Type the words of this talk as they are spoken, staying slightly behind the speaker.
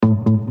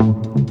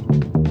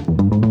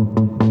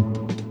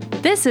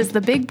This is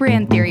the Big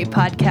Brand Theory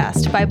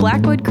podcast by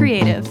Blackwood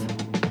Creative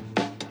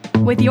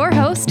with your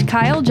host,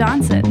 Kyle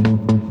Johnson.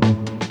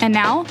 And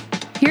now,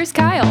 here's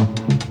Kyle.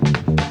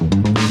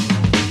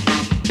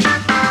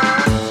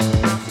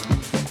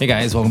 Hey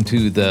guys, welcome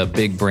to the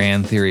Big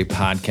Brand Theory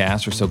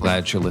podcast. We're so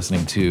glad you're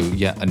listening to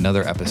yet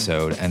another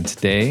episode. And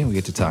today we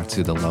get to talk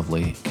to the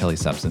lovely Kelli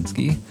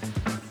Stopczynski.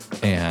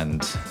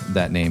 And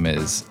that name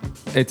is,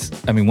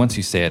 once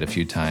you say it a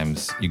few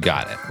times, you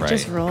got it, right?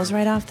 Just rolls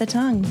right off the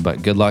tongue.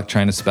 But good luck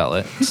trying to spell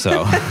it.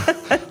 So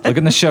look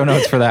in the show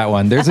notes for that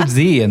one. There's a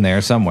Z in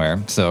there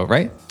somewhere. So,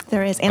 right?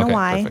 There is, and a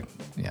Y.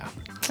 Perfect. Yeah.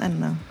 I don't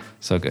know.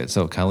 So good.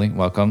 So Kelli,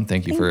 welcome.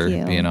 Thank you for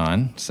being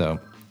on. So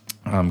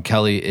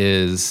Kelli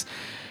is...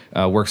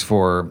 works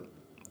for,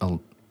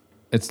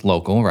 it's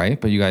local,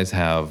 right? But you guys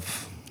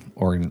have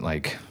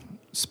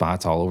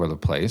spots all over the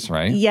place,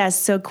 right? Yes,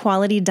 so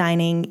Quality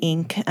Dining,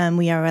 Inc.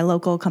 We are a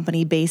local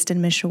company based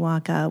in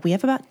Mishawaka. We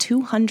have about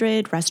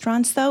 200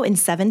 restaurants, though, in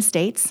 7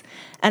 states,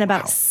 and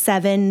about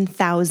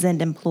 7,000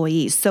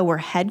 employees. So we're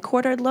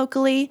headquartered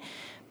locally,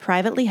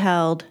 privately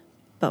held,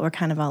 but we're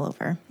kind of all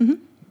over. Mm-hmm.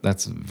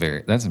 That's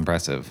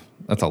impressive.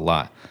 That's a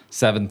lot.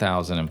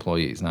 7,000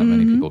 employees. Not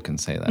many people can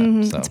say that.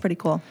 Mm-hmm. So. That's pretty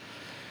cool.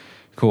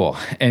 Cool.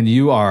 And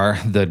you are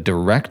the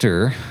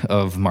director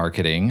of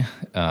marketing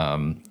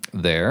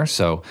there.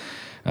 So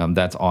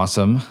that's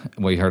awesome.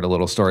 We heard a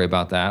little story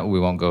about that. We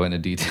won't go into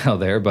detail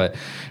there. But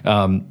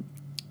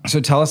so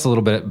tell us a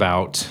little bit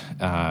about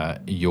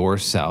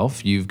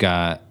yourself. You've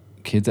got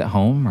kids at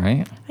home,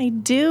 right? I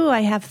do.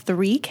 I have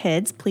 3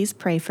 kids. Please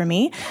pray for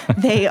me.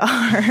 They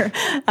are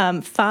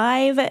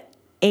 5,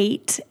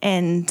 8,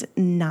 and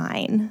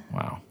 9.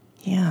 Wow.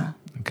 Yeah.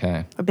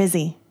 Okay. We're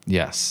busy.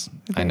 Yes,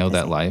 I know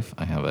that life.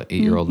 I have an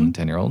 8-year-old and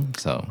a 10-year-old,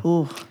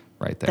 so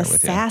right there with you. The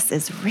sass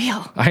is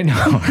real. I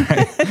know,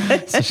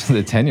 right?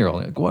 Especially the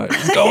 10-year-old. Like, what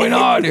is going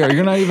on here?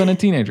 You're not even a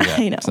teenager yet.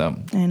 I know. So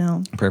I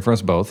know. Pray for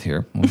us both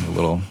here. We'll have a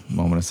little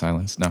moment of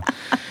silence.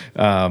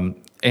 No.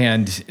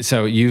 And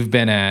so you've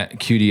been at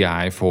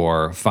QDI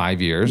for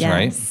 5 years,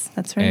 right? Yes,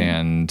 that's right.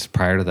 And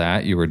prior to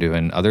that, you were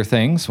doing other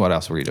things. What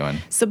else were you doing?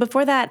 So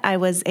before that, I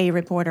was a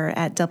reporter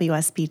at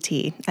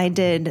WSBT. I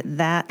did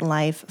that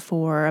life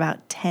for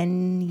about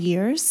 10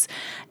 years,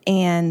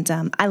 and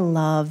I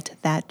loved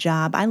that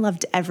job. I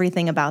loved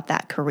everything about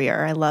that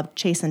career. I loved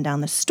chasing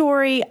down the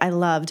story. I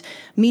loved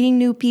meeting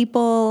new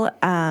people.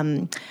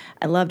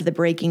 I loved the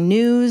breaking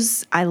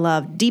news. I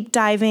loved deep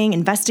diving,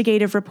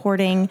 investigative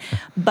reporting.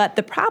 But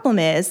the problem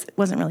is, it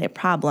wasn't really a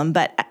problem,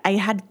 but I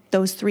had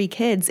those 3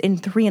 kids in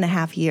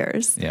 3.5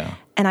 years. Yeah.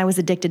 And I was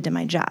addicted to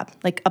my job.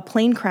 Like a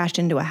plane crashed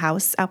into a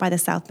house out by the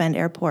South Bend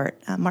airport,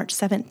 March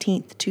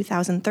 17th,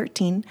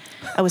 2013.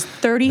 I was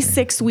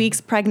 36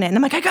 weeks pregnant. And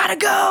I'm like, I gotta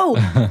go.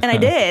 And I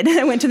did.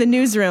 I went to the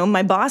newsroom.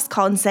 My boss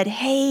called and said,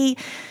 hey,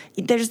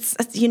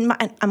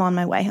 I'm on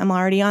my way. I'm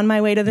already on my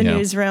way to the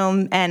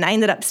newsroom. And I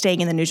ended up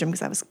staying in the newsroom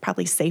because that was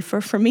probably safer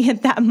for me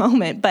at that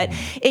moment. But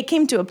it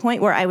came to a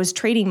point where I was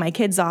trading my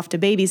kids off to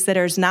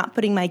babysitters, not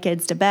putting my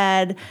kids to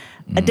bed,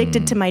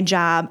 addicted to my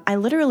job. I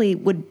literally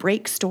would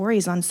break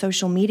stories on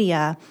social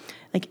media,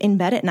 like in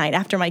bed at night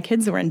after my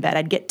kids were in bed.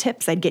 I'd get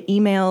tips, I'd get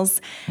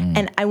emails,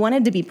 and I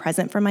wanted to be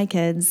present for my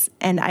kids.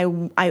 And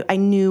I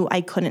knew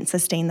I couldn't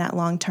sustain that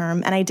long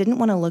term, and I didn't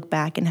want to look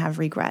back and have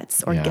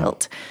regrets or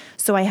guilt.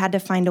 So I had to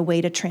find a way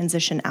to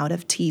transition out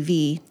of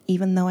TV,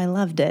 even though I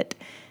loved it,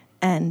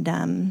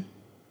 and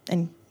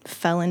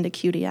fell into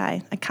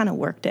QDI. I kind of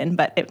worked in,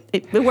 but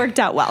it worked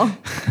out well.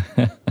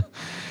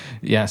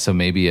 Yeah, so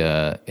maybe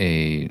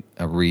a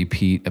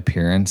repeat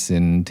appearance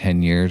in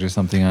 10 years or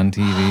something on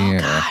TV? Oh,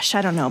 gosh,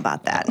 I don't know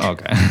about that.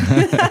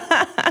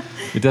 Okay.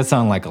 It does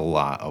sound like a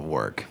lot of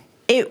work.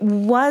 It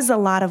was a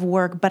lot of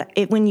work, but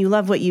when you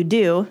love what you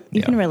do,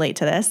 you can relate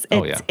to this.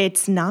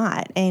 It's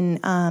not. And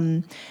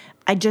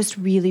I just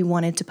really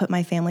wanted to put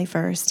my family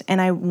first,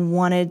 and I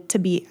wanted to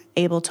be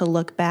able to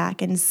look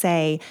back and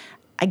say,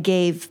 I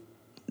gave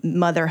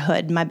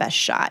motherhood my best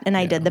shot, and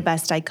I did the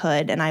best I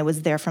could, and I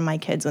was there for my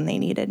kids when they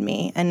needed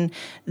me. And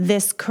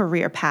this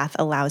career path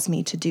allows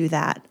me to do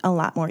that a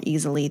lot more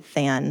easily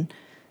than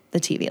the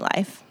TV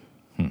life.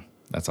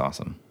 That's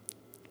awesome.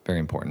 Very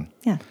important.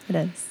 Yeah, it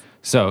is.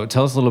 So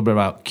tell us a little bit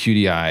about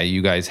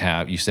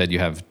QDI. You said you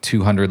have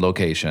 200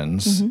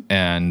 locations,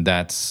 and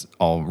that's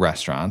all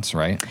restaurants,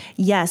 right?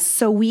 Yes.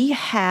 So we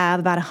have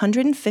about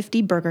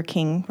 150 Burger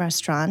King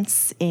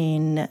restaurants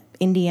in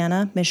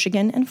Indiana,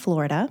 Michigan, and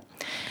Florida.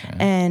 Okay.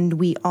 And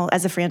we all,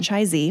 as a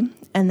franchisee,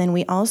 and then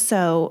we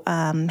also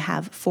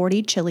have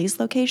 40 Chili's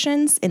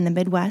locations in the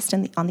Midwest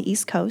and on the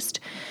East Coast.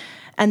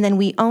 And then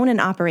we own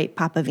and operate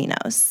Papa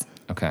Vino's.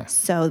 Okay.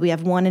 So we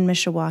have one in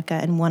Mishawaka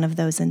and one of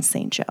those in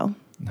St. Joe.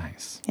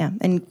 Nice. Yeah,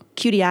 and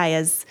QDI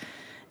is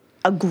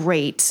a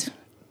great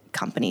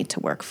company to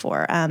work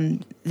for.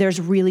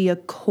 There's really a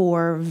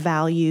core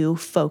value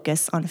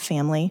focus on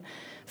family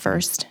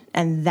first,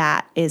 and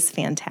that is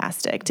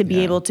fantastic. To be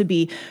able to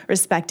be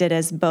respected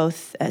as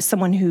both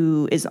someone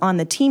who is on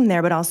the team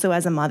there, but also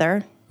as a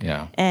mother.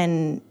 Yeah.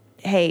 And,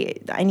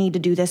 hey, I need to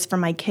do this for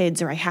my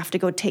kids, or I have to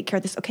go take care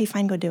of this. Okay,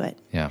 fine, go do it.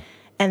 Yeah.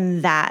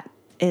 And that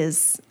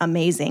is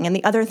amazing. And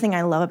the other thing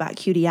I love about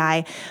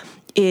QDI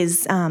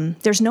is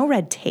there's no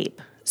red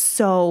tape.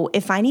 So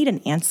if I need an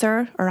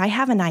answer or I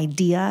have an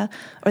idea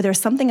or there's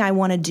something I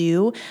want to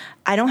do,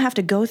 I don't have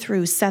to go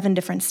through 7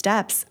 different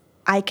steps.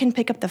 I can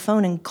pick up the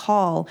phone and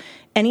call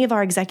any of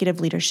our executive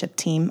leadership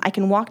team. I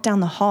can walk down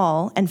the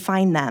hall and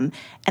find them,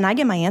 and I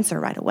get my answer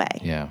right away.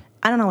 Yeah.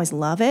 I don't always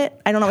love it.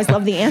 I don't always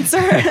love the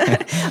answer.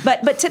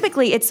 but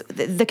typically it's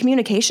the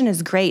communication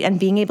is great, and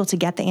being able to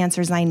get the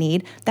answers I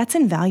need, that's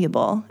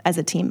invaluable as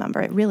a team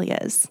member. It really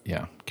is.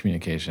 Yeah.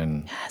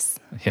 Communication. Yes.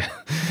 Yeah.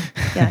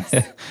 Yes.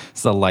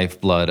 It's the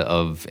lifeblood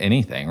of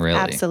anything, really.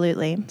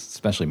 Absolutely.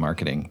 Especially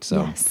marketing.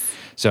 So, Yes.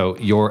 so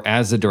you're,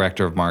 as the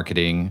director of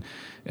marketing,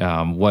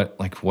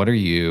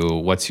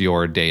 what's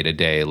your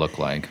day-to-day look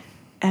like?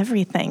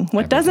 Everything.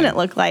 What doesn't it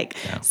look like?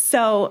 Yeah.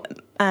 So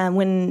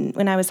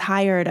when I was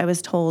hired, I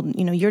was told,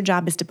 your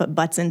job is to put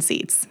butts in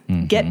seats,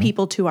 get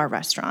people to our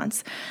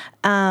restaurants.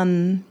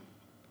 And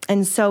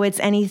so it's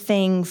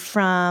anything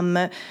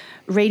from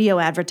radio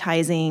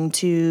advertising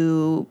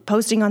to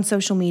posting on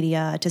social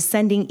media to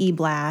sending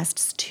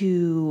e-blasts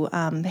to,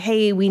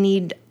 hey, we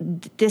need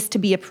this to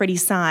be a pretty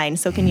sign.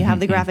 So can you have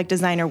the graphic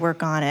designer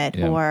work on it?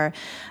 Yeah. Or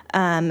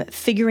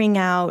figuring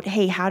out,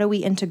 hey, how do we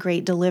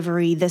integrate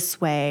delivery this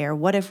way? Or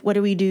what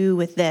do we do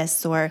with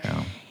this? Or,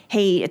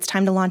 hey, it's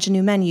time to launch a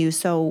new menu,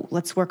 so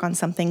let's work on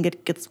something.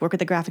 Let's work with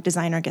the graphic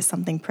designer, get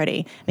something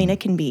pretty. I mean,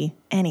 it can be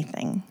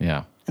anything.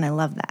 Yeah. And I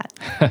love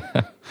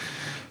that.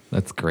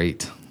 That's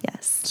great.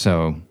 Yes.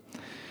 So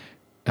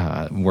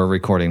we're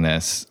recording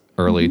this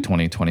early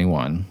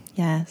 2021.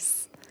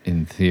 Yes.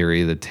 In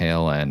theory, the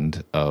tail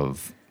end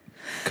of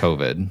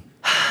COVID.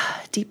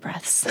 Deep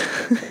breaths.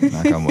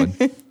 Knock on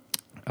wood.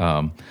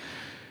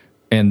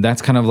 And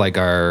that's kind of like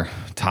our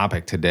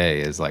topic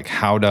today is like,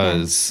 how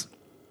does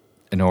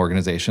an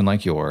organization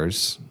like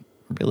yours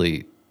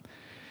really,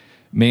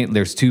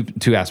 there's two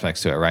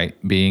aspects to it,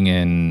 right? Being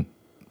in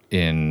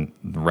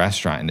the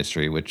restaurant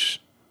industry,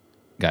 which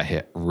got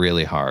hit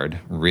really hard,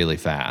 really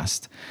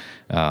fast.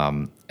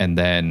 And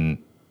then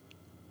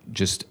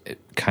just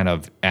kind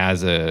of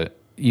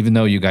even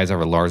though you guys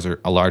are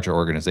a larger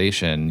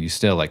organization, you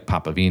still, like,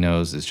 Papa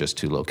Vino's is just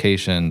 2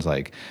 locations.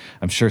 Like,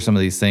 I'm sure some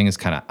of these things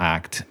kind of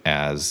act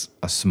as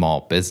a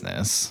small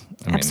business.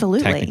 I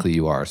Absolutely. mean, technically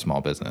you are a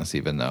small business,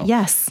 even though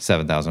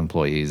 7,000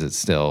 employees,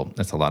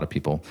 that's a lot of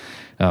people.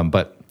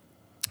 But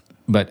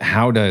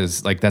how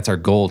does, like, that's our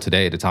goal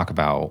today, to talk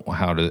about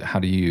how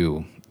do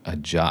you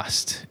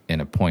adjust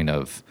in a point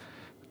of,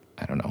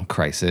 I don't know,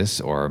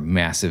 crisis or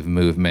massive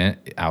movement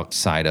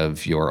outside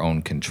of your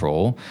own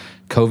control.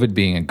 COVID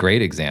being a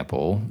great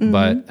example,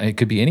 but it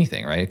could be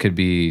anything, right? It could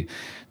be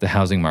the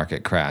housing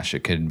market crash.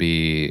 It could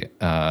be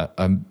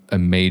a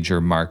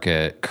major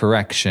market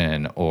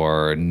correction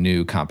or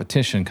new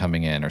competition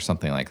coming in or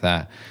something like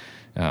that.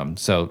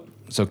 So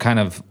kind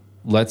of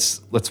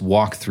let's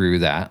walk through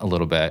that a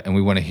little bit, and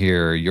we want to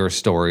hear your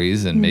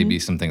stories and maybe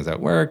some things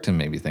that worked and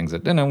maybe things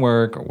that didn't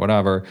work or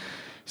whatever.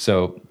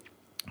 So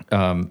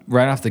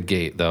right off the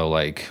gate, though,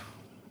 like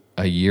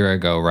a year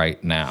ago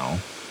right now,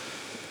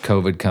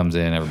 COVID comes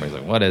in, everybody's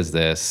like, what is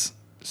this?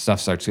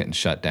 Stuff starts getting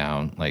shut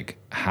down. Like,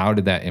 how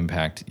did that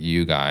impact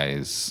you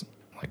guys,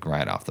 like,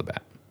 right off the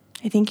bat?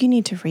 I think you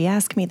need to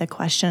re-ask me the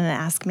question and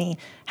ask me,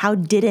 how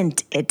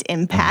didn't it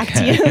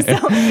impact you?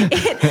 So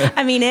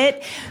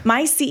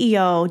my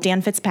CEO,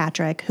 Dan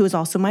Fitzpatrick, who is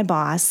also my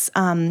boss,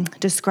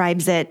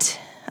 describes it,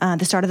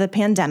 the start of the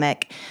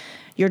pandemic.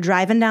 You're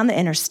driving down the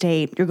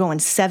interstate, you're going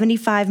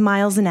 75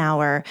 miles an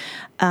hour.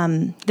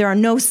 There are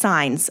no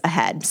signs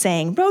ahead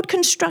saying road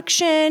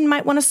construction,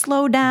 might want to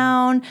slow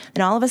down.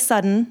 And all of a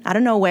sudden, out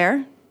of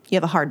nowhere, you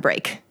have a hard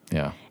brake.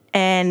 Yeah.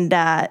 And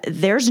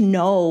there's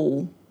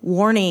no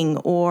warning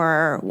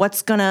or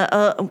what's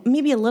gonna,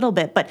 maybe a little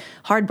bit, but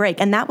hard brake.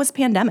 And that was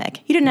pandemic.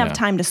 You didn't have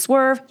time to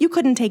swerve. You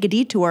couldn't take a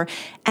detour.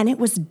 And it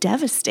was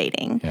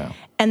devastating. Yeah.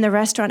 And the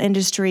restaurant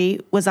industry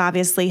was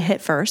obviously hit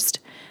first.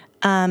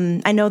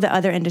 I know that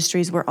other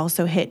industries were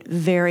also hit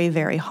very,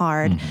 very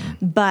hard,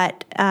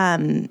 but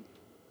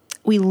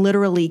we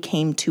literally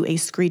came to a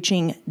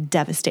screeching,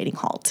 devastating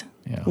halt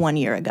 1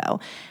 year ago.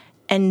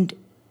 And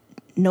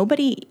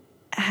nobody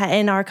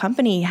in our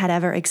company had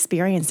ever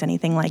experienced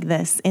anything like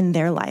this in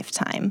their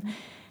lifetime.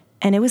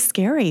 And it was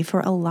scary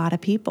for a lot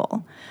of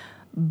people.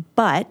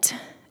 But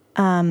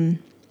a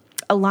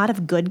lot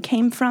of good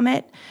came from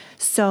it.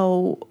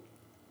 So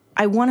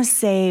I want to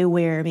say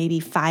we're maybe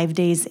 5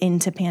 days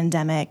into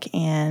pandemic,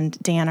 and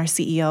Dan, our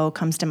CEO,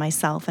 comes to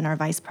myself and our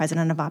vice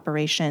president of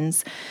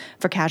operations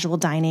for casual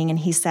dining, and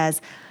he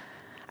says,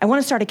 I want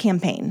to start a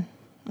campaign.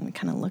 And we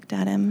kind of looked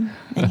at him,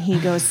 and he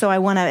goes, so I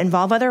want to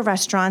involve other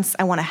restaurants,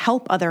 I want to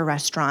help other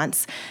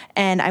restaurants,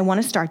 and I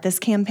want to start this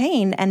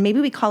campaign, and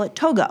maybe we call it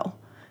Togo.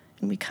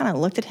 And we kind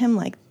of looked at him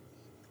like,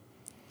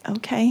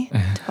 okay,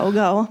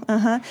 Togo,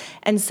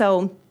 And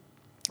so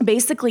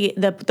basically,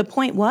 the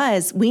point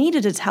was we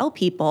needed to tell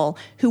people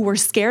who were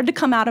scared to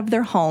come out of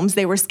their homes.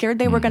 They were scared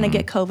they were going to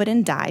get COVID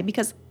and die,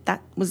 because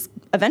that was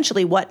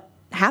eventually what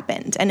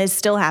happened and is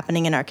still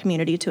happening in our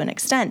community to an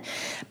extent.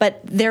 But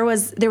there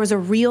was a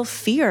real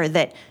fear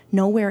that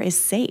nowhere is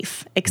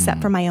safe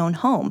except for my own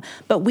home.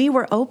 But we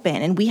were open,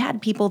 and we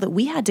had people that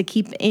we had to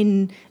keep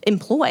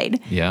employed.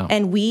 Yeah.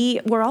 And we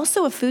were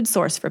also a food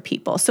source for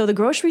people. So the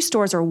grocery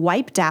stores are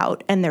wiped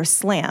out and they're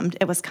slammed.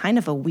 It was kind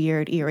of a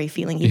weird, eerie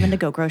feeling even to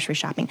go grocery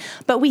shopping.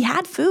 But we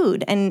had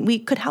food and we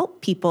could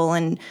help people,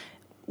 and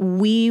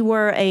we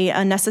were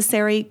a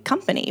necessary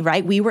company,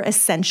 right? We were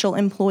essential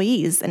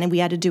employees, and we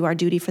had to do our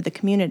duty for the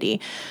community.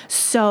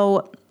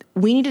 So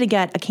we needed to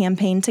get a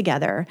campaign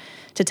together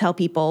to tell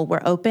people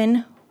we're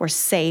open, we're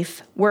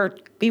safe,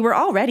 we were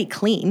already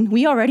clean.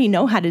 We already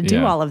know how to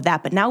do all of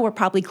that, but now we're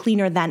probably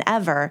cleaner than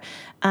ever.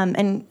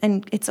 And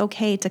it's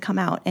okay to come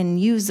out and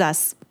use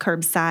us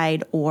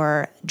curbside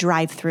or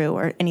drive-through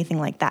or anything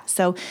like that.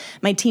 So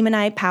my team and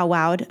I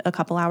powwowed a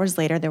couple hours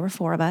later. There were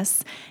 4 of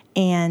us,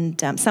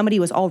 and somebody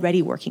was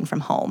already working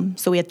from home.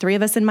 So we had 3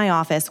 of us in my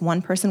office,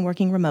 1 person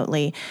working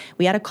remotely.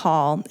 We had a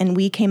call, and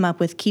we came up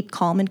with keep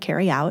calm and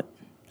carry out.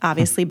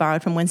 Obviously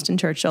borrowed from Winston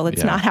Churchill.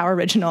 It's not our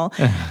original.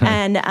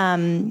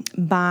 And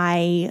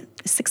by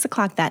 6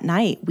 o'clock that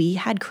night, we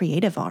had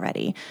creative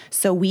already.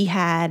 So we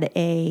had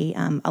a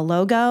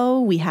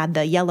logo, we had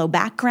the yellow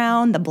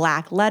background, the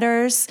black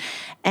letters,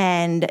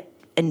 and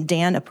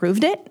Dan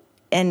approved it.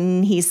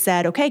 And he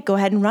said, okay, go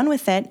ahead and run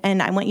with it.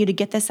 And I want you to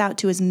get this out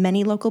to as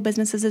many local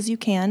businesses as you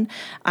can.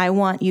 I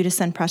want you to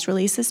send press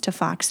releases to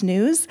Fox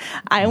News.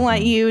 I want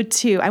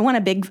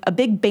a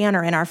big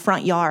banner in our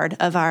front yard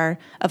of our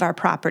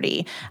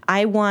property.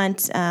 I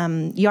want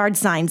yard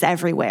signs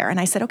everywhere. And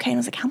I said, okay. And I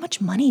was like, how much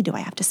money do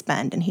I have to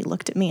spend? And he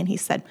looked at me and he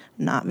said,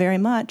 not very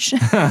much.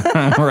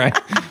 Right.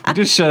 You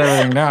just shut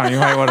everything down. You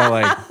might want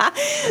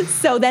to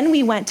So then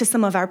we went to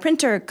some of our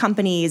printer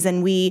companies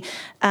and we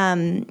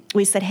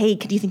said, hey,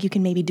 do you think you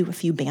can maybe do a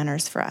few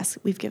banners for us?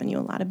 We've given you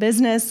a lot of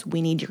business.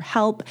 We need your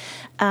help.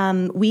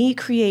 We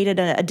created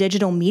a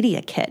digital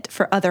media kit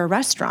for other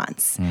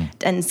restaurants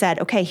and said,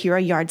 okay, here are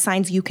yard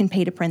signs. You can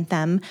pay to print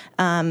them.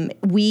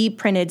 We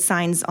printed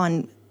signs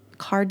on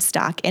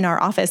cardstock in our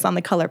office on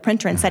the color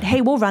printer and said, hey,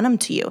 we'll run them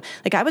to you.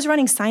 Like I was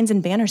running signs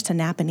and banners to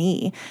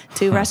Napanee,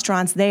 to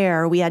restaurants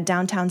there. We had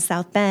downtown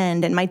South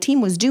Bend, and my team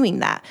was doing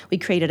that. We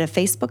created a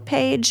Facebook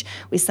page.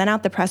 We sent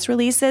out the press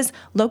releases.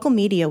 Local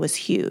media was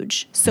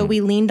huge. So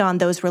we leaned on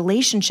those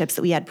relationships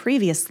that we had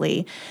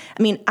previously.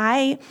 I mean,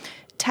 I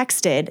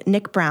texted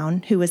Nick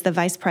Brown, who was the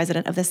vice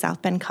president of the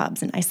South Bend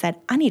Cubs, and I said,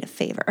 I need a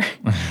favor.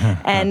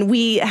 And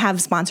we have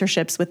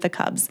sponsorships with the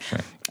Cubs. Sure.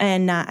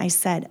 And I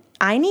said,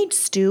 I need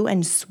Stu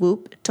and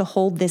Swoop to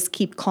hold this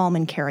keep calm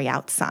and carry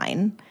out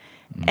sign.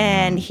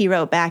 And he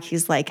wrote back,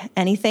 he's like,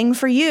 anything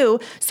for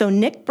you. So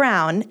Nick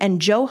Brown and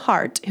Joe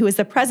Hart, who is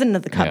the president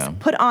of the Cubs,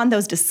 put on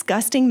those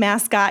disgusting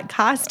mascot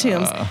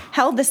costumes,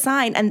 held the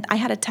sign, and I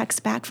had a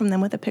text back from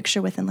them with a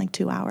picture within like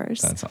 2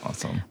 hours. That's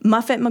awesome.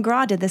 Muffet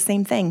McGraw did the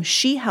same thing.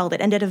 She held it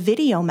and did a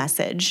video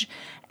message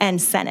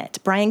and sent it.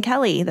 Brian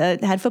Kelly, the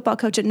head football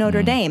coach at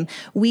Notre Dame,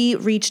 we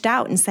reached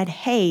out and said,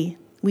 hey,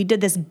 we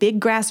did this big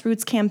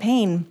grassroots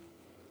campaign.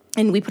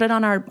 And we put it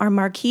on our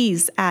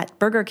marquees at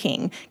Burger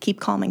King,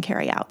 keep calm and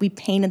carry out. We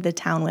painted the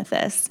town with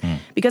this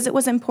because it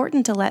was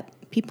important to let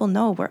people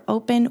know we're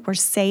open, we're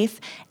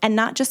safe, and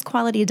not just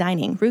quality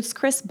dining. Ruth's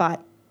Chris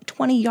bought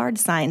 20 yard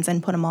signs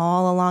and put them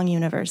all along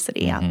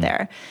University out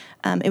there.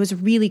 It was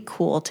really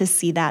cool to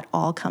see that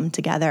all come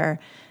together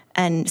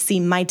and see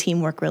my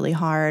team work really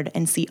hard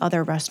and see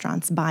other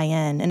restaurants buy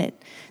in. And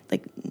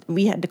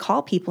we had to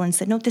call people and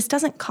said, no, this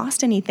doesn't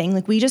cost anything.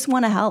 Like, we just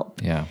want to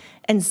help. Yeah.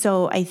 And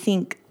so I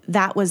think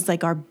that was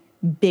like our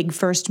big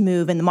first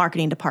move in the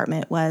marketing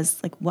department was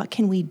like, what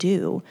can we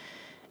do?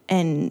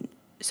 And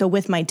so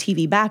with my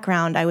TV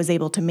background, I was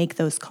able to make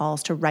those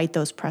calls, to write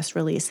those press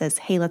releases.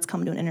 Hey, let's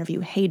come to an interview.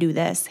 Hey, do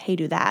this. Hey,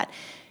 do that.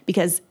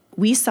 Because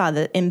we saw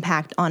the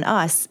impact on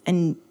us,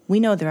 and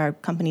we know there are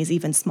companies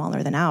even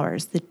smaller than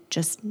ours that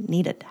just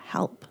needed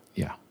help.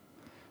 Yeah.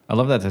 I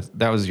love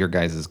that was your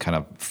guys' kind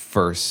of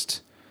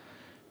first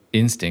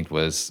instinct,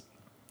 was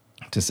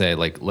to say,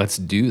 like, let's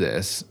do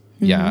this.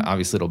 Yeah,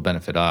 obviously it'll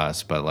benefit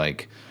us, but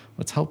like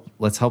let's help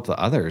the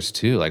others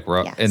too. Like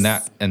we're and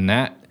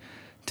that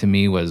to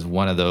me was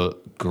one of the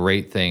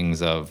great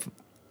things of,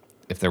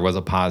 if there was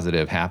a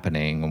positive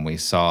happening, when we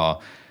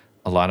saw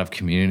a lot of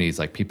communities,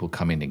 like people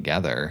coming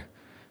together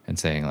and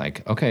saying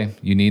like, okay,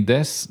 you need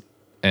this,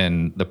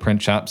 and the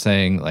print shop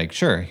saying like,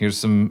 sure, here's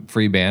some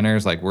free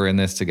banners, like we're in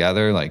this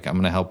together, like I'm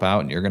gonna help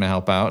out and you're gonna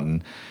help out,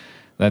 and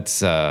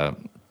that's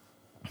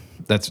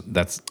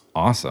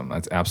awesome.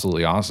 That's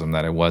absolutely awesome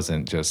that it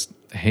wasn't just,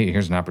 hey,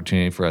 here's an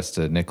opportunity for us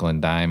to nickel and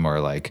dime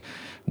or like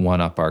one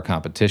up our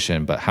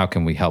competition, but how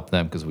can we help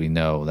them? Because we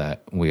know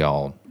that we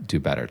all do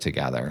better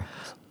together.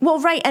 Well,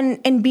 right.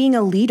 And being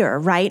a leader,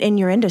 right, in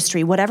your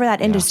industry, whatever that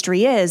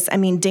industry is. I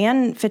mean,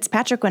 Dan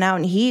Fitzpatrick went out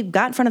and he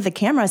got in front of the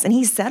cameras and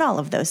he said all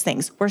of those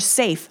things. We're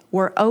safe.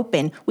 We're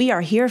open. We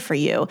are here for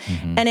you.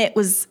 And it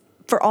was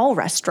for all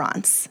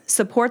restaurants.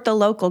 Support the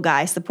local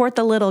guy, support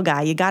the little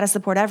guy. You got to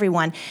support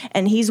everyone.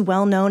 And he's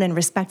well known and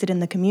respected in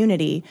the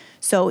community.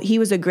 So he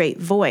was a great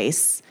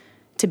voice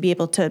to be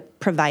able to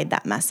provide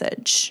that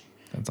message.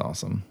 That's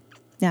awesome.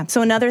 Yeah.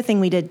 So another thing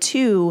we did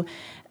too,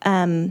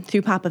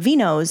 through Papa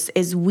Vino's,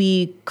 is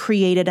we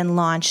created and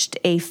launched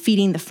a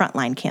Feeding the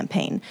Frontline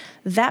campaign.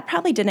 That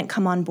probably didn't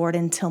come on board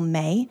until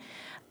May,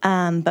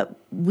 but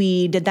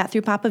we did that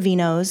through Papa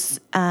Vino's.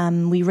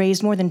 We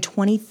raised more than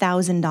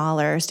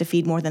 $20,000 to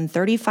feed more than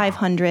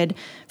 3,500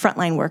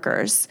 frontline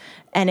workers,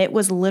 and it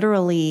was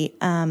literally.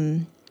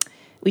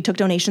 We took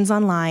donations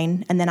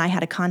online, and then I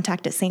had a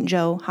contact at St.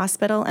 Joe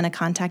Hospital and a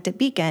contact at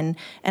Beacon,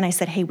 and I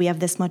said, "Hey, we have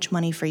this much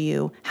money for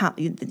you. How,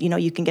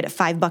 you can get it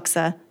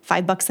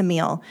 $5 a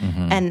meal."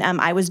 Mm-hmm. And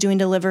I was doing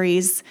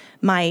deliveries.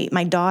 My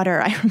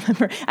daughter, I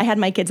remember, I had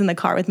my kids in the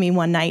car with me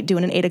one night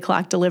doing an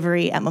 8:00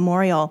 delivery at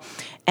Memorial,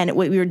 and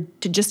we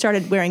just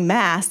started wearing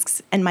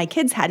masks, and my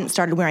kids hadn't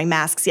started wearing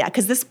masks yet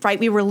because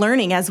we were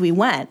learning as we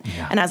went.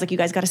 Yeah. And I was like, "You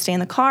guys got to stay in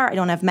the car. I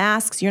don't have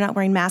masks. You're not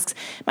wearing masks."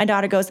 My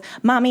daughter goes,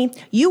 "Mommy,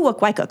 you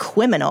look like a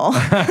criminal."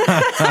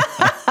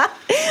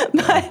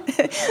 But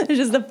it's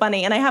just the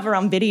funny, and I have her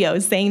on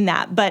videos saying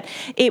that. But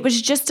it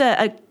was just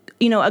a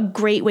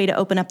great way to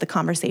open up the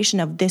conversation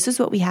of, this is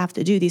what we have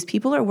to do. These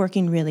people are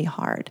working really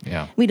hard.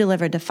 Yeah. We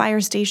delivered to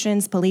fire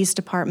stations, police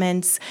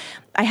departments.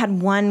 I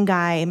had one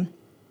guy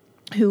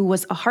who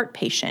was a heart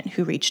patient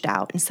who reached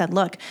out and said,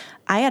 "Look,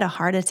 I had a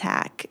heart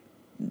attack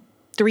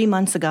 3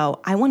 months ago.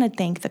 I want to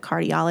thank the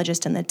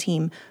cardiologist and the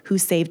team who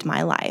saved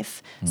my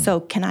life. So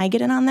can I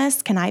get in on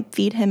this? Can I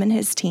feed him and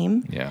his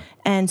team?" Yeah.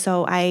 And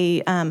so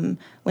I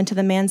went to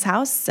the man's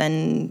house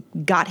and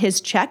got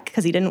his check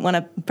because he didn't want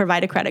to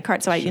provide a credit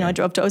card. So I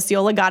drove to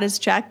Osceola, got his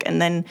check,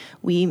 and then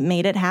we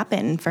made it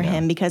happen for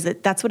him, because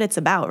that's what it's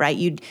about, right?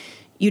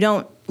 You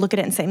don't look at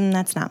it and say,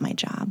 "That's not my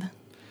job,"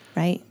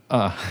 right?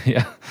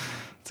 Yeah.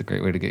 It's a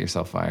great way to get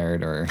yourself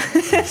fired or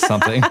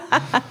something.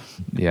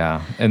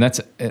 Yeah. And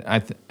that's, I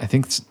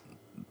think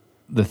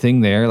the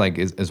thing there, like,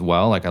 is as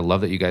well, like, I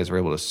love that you guys were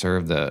able to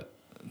serve the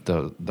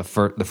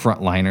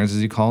frontliners,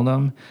 as you call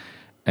them.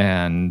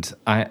 And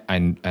I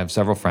have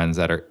several friends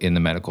that are in the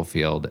medical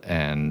field,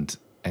 and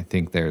I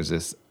think there's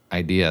this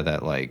idea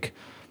that, like,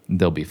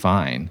 they'll be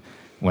fine,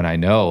 when I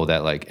know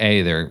that, like,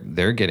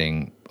 they're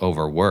getting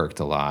overworked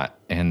a lot,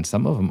 and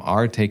some of them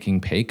are taking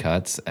pay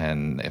cuts,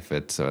 and if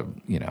it's a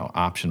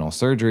optional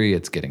surgery,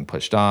 it's getting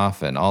pushed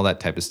off and all that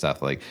type of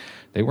stuff. Like,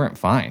 they weren't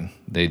fine.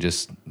 They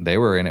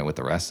were in it with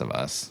the rest of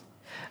us.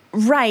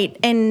 Right.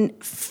 And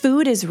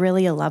food is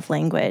really a love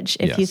language,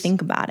 if you Yes.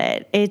 think about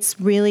it. It's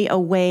really a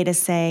way to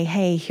say,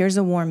 "Hey, here's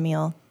a warm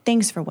meal.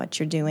 Thanks for what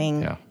you're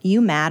doing. Yeah.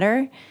 You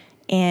matter.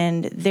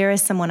 And there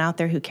is someone out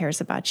there who cares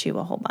about you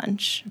a whole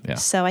bunch." Yeah.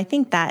 So I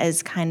think that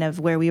is kind of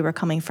where we were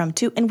coming from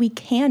too. And we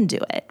can do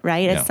it,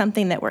 right? It's Yeah.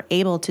 something that we're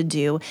able to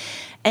do.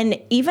 And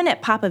even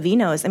at Papa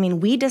Vino's, I mean,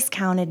 we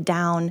discounted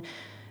down.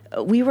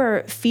 We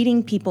were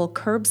feeding people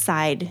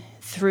curbside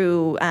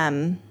through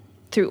an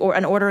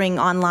ordering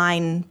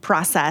online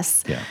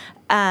process. Yeah.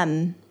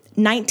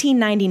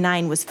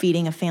 $19.99 was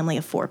feeding a family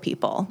of 4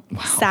 people.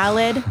 Wow.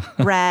 Salad,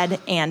 bread,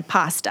 and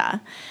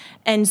pasta.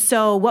 And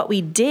so what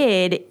we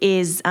did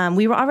is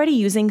we were already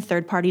using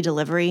third-party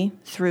delivery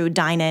through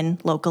Dine-In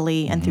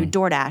locally and through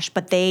DoorDash,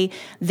 but they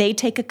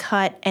take a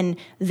cut, and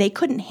they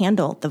couldn't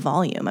handle the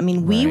volume. I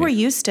mean, we Right. were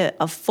used to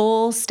a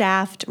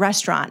full-staffed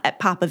restaurant at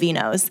Papa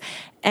Vino's,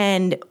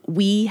 and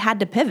we had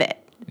to pivot.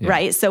 Yeah.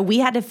 Right? So we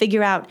had to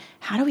figure out,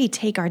 how do we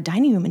take our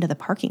dining room into the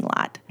parking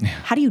lot? Yeah.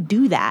 How do you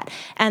do that?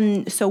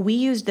 And so we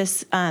used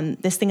this thing,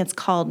 it's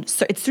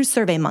through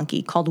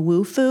SurveyMonkey, called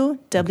WUFOO,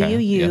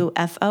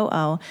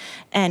 WUFOO.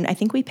 And I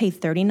think we pay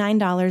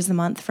 $39 a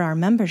month for our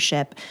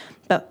membership.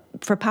 But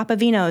for Papa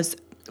Vino's,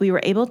 we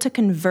were able to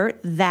convert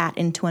that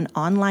into an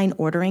online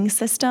ordering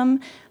system.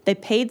 They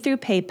paid through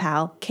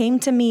PayPal, came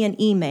to me in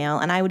email,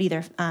 and I would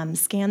either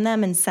scan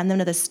them and send them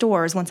to the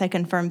stores once I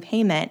confirmed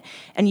payment.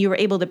 And you were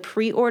able to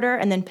pre-order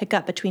and then pick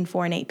up between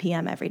 4 and 8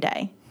 p.m. every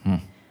day.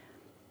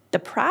 The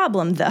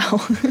problem,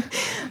 though,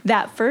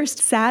 that first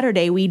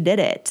Saturday we did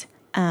it,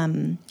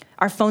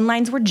 our phone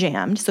lines were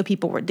jammed, so we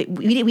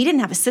didn't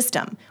have a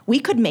system. We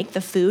could make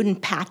the food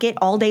and pack it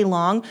all day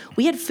long.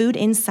 We had food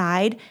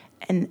inside,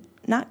 and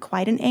not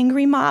quite an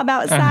angry mob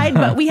outside,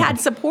 but we had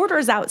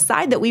supporters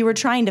outside that we were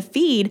trying to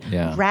feed,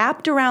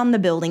 wrapped around the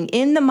building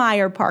in the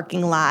Meijer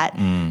parking lot.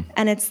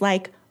 And it's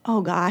like,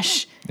 oh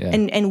gosh. Yeah.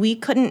 And we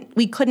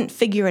couldn't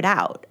figure it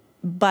out.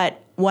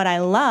 But what I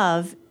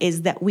love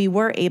is that we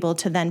were able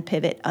to then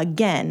pivot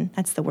again.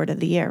 That's the word of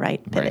the year,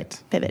 right?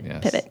 Pivot, pivot,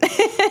 Yes.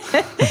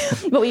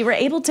 pivot. But we were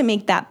able to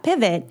make that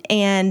pivot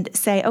and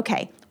say,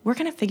 okay, we're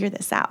going to figure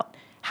this out.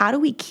 How do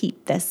we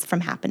keep this from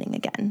happening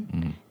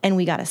again? And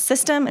we got a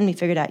system, and we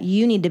figured out,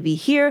 you need to be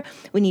here.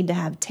 We need to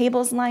have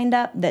tables lined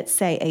up that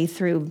say A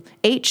through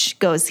H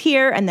goes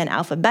here, and then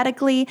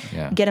alphabetically,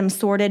 get them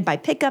sorted by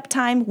pickup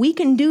time. We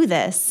can do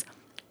this.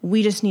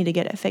 We just need to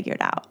get it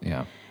figured out.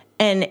 Yeah.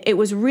 And it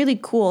was really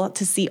cool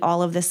to see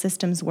all of the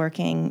systems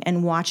working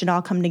and watch it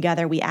all come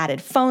together. We added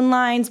phone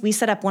lines. We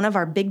set up one of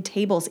our big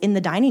tables in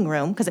the dining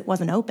room because it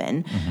wasn't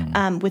open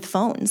with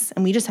phones.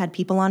 And we just had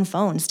people on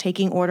phones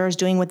taking orders,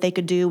 doing what they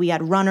could do. We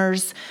had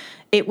runners.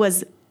 It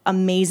was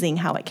amazing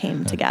how it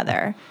came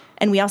together.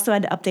 And we also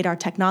had to update our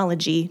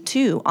technology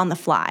too on the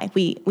fly.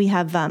 We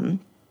have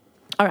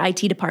our IT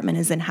department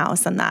is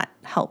in-house, and that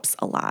helps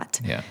a lot.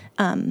 Yeah.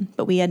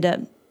 But we had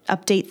to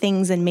update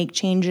things and make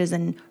changes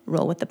and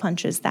roll with the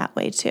punches that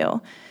way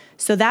too.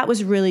 So that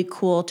was really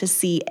cool to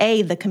see,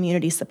 A, the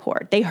community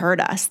support. They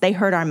heard us. They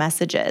heard our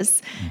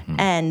messages.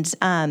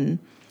 And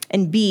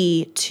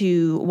B,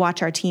 to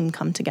watch our team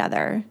come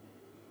together.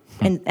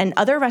 And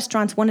other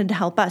restaurants wanted to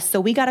help us. So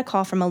we got a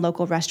call from a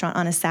local restaurant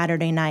on a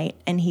Saturday night,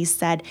 and he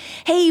said,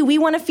 hey, we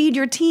want to feed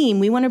your team.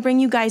 We want to bring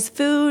you guys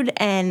food,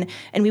 and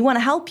we want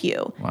to help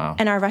you. Wow.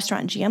 And our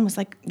restaurant GM was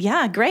like,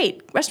 yeah,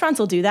 great. Restaurants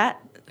will do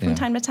that from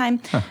time to time.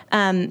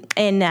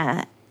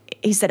 And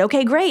he said,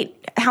 okay, great.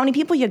 How many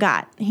people you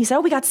got? He said,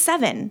 we got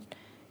 7.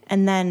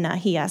 And then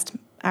he asked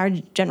our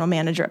general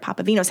manager at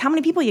Papa Vino's, how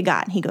many people you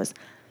got? And he goes,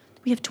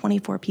 we have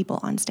 24 people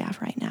on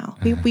staff right now.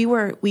 We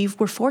were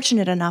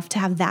fortunate enough to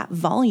have that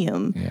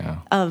volume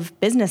of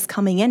business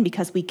coming in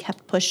because we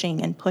kept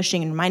pushing and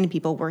reminding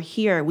people we're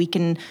here. We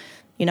can,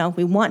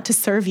 we want to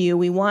serve you.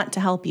 We want to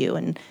help you.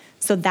 And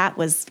so that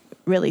was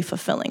really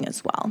fulfilling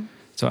as well.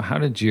 So how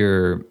did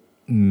your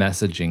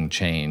messaging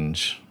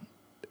change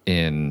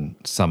in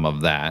some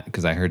of that?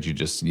 Because I heard you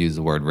just use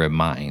the word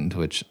remind,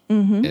 which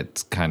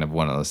it's kind of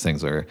one of those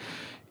things where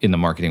in the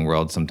marketing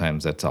world,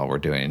 sometimes that's all we're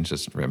doing,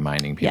 just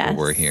reminding people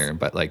we're here.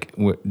 But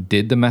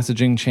did the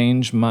messaging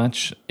change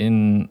much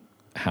in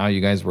how you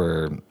guys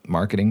were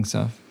marketing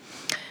stuff?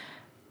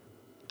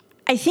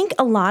 I think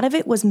a lot of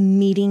it was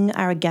meeting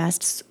our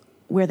guests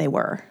where they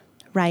were,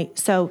 right?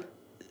 So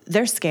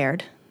they're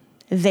scared.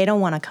 They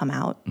don't want to come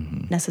out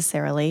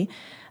necessarily.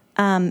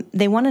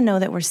 They want to know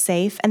that we're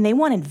safe, and they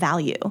wanted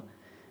value.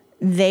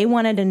 They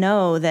wanted to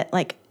know that,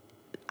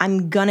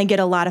 I'm going to get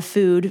a lot of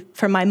food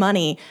for my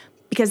money,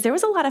 because there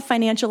was a lot of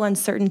financial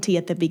uncertainty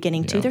at the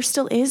beginning, too. There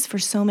still is for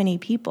so many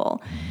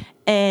people.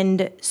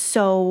 And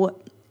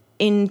so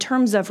in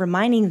terms of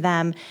reminding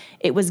them,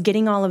 it was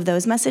getting all of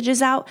those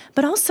messages out,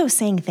 but also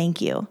saying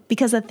thank you,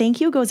 because a thank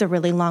you goes a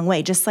really long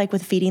way, just like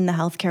with feeding the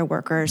healthcare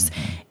workers.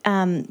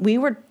 We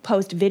would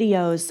post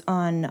videos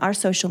on our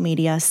social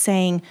media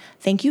saying,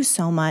 thank you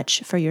so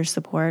much for your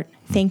support.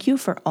 Thank you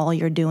for all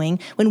you're doing.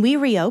 When we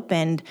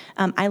reopened,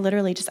 I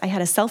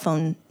had a cell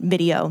phone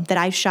video that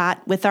I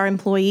shot with our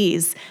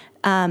employees,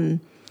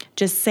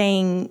 just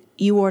saying,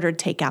 you ordered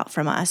takeout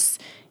from us.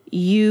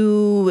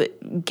 You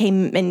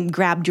came and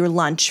grabbed your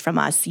lunch from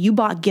us. You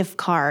bought gift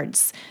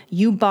cards.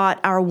 You bought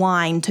our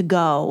wine to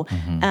go.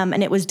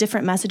 And it was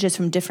different messages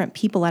from different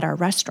people at our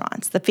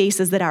restaurants, the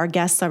faces that our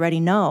guests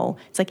already know.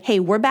 It's like, hey,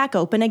 we're back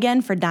open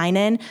again for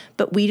dine-in,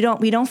 but we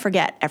don't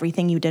forget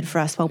everything you did for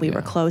us while we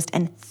were closed,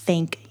 and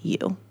thank you.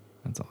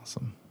 That's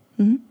awesome.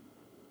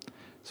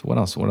 So what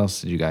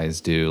else did you guys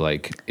do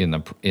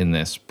in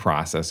this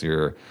process?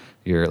 You're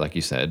like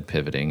you said,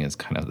 pivoting is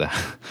kind of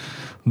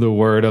the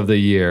word of the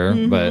year.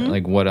 But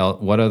what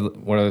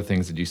other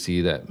things did you see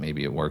that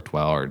maybe it worked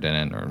well or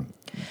didn't? Or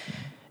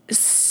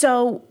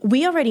so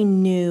we already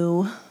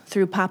knew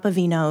through Papa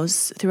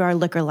Vino's, through our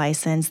liquor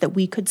license, that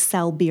we could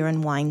sell beer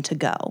and wine to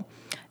go,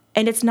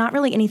 and it's not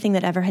really anything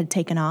that ever had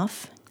taken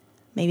off.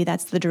 Maybe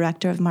that's the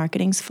director of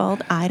marketing's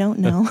fault. I don't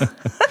know.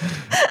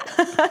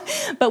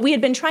 But we had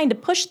been trying to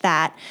push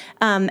that.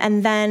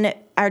 And then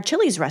our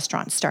Chili's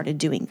restaurant started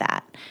doing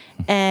that.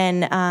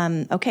 And,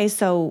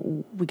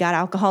 so we got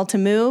alcohol to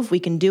move. We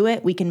can do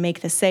it. We can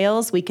make the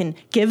sales. We can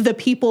give the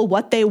people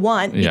what they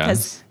want,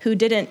 because who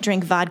didn't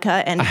drink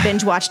vodka and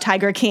binge watch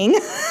Tiger King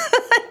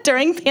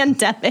during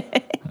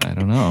pandemic? I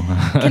don't know.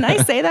 Can I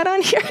say that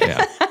on here?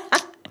 Yeah.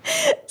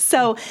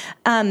 So,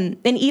 and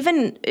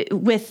even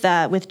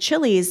with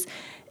Chili's,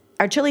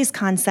 our Chili's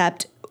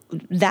concept,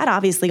 that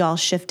obviously all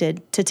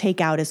shifted to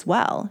takeout as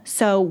well.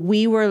 So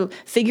we were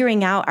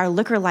figuring out our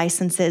liquor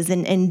licenses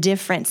in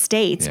different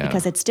states,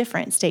 because it's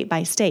different state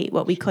by state,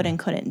 what we could and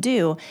couldn't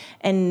do.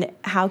 And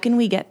how can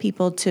we get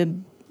people to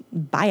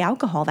buy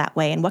alcohol that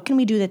way? And what can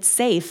we do that's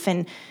safe?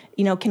 And,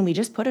 can we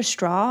just put a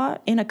straw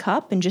in a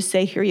cup and just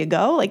say, here you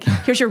go?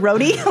 Here's your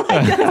roadie?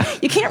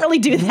 You can't really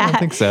do that. I don't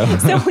think so.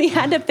 So we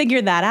had to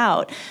figure that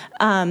out.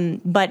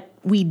 But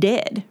we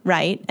did,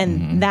 right?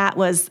 And that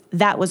was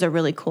a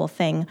really cool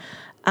thing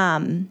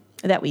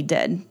that we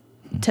did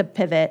to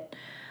pivot.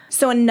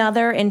 So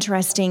another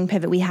interesting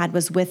pivot we had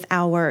was with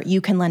our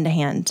You Can Lend a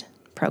Hand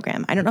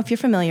program. I don't know if you're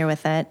familiar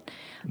with it.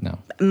 No.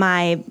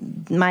 My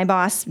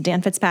boss,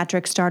 Dan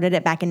Fitzpatrick, started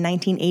it back in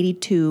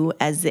 1982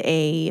 as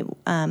a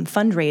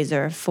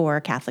fundraiser for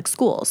Catholic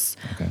schools.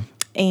 Okay.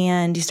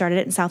 And he started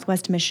it in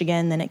Southwest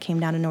Michigan, then it came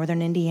down to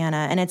Northern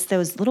Indiana. And it's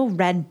those little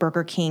red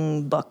Burger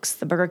King books,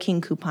 the Burger King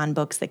coupon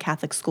books that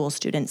Catholic school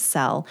students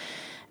sell.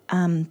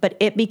 But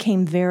it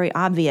became very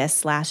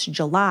obvious last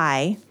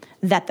July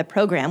that the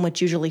program,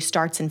 which usually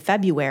starts in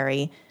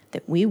February,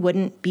 that we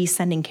wouldn't be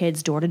sending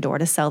kids door to door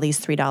to sell these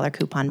 $3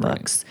 coupon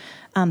books.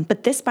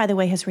 But this, by the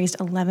way, has raised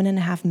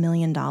 $11.5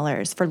 million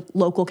for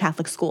local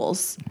Catholic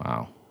schools.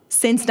 Wow.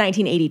 Since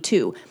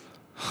 1982.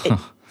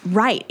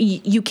 Right.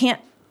 You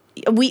can't.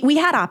 We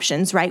had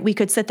options, right? We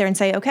could sit there and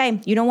say, okay,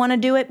 you don't want to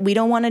do it. We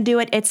don't want to do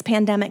it. It's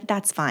pandemic.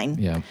 That's fine.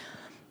 Yeah.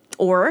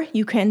 or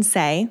you can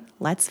say,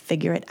 let's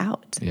figure it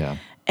out. Yeah.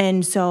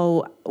 And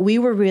so we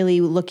were really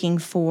looking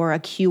for a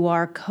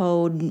QR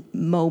code,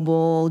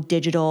 mobile,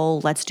 digital,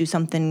 let's do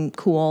something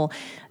cool.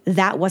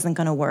 That wasn't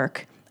going to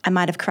work. I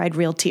might have cried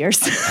real tears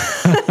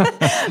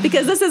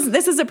because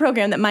this is a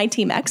program that my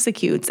team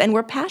executes and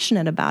we're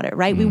passionate about it,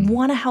 right? We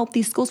want to help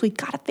these schools. We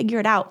got to figure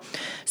it out.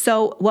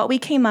 So what we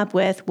came up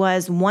with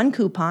was one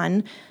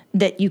coupon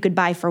that you could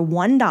buy for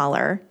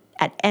 $1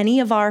 at any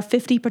of our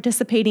 50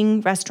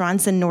 participating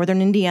restaurants in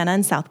Northern Indiana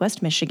and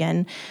Southwest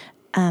Michigan.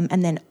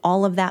 And then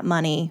all of that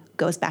money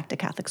goes back to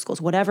Catholic schools.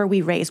 Whatever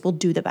we raise, we'll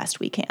do the best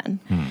we can.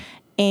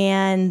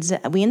 And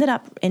we ended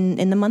up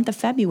in the month of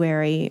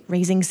February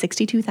raising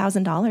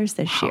 $62,000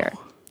 this year,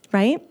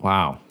 right?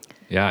 Wow.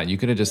 Yeah, you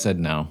could have just said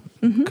no.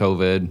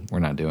 COVID, we're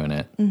not doing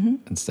it.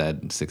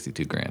 Instead,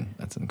 62 grand.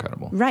 That's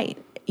incredible. Right.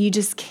 You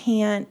just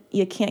can't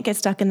get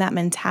stuck in that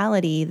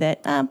mentality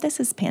that this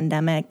is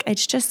pandemic.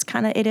 It's just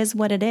it is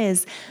what it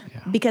is.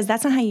 Yeah. Because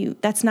that's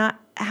not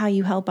how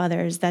you help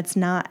others. That's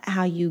not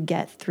how you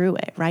get through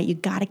it, right? You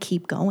got to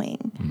keep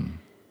going.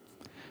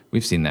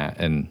 We've seen that,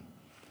 and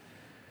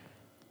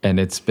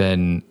it's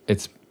been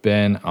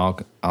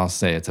I'll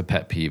say it's a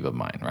pet peeve of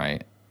mine,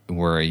 right?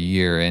 We're a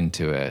year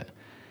into it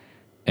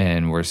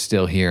and we're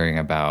still hearing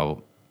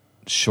about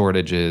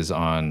shortages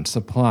on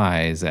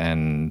supplies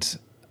and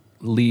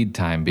lead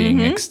time being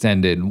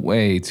extended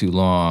way too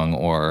long,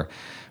 or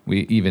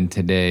we even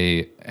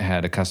today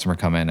had a customer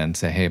come in and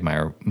say, hey,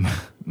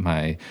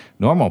 my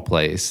normal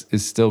place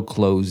is still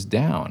closed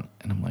down.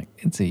 And I'm like,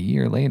 it's a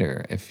year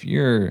later. If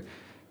you're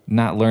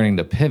not learning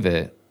to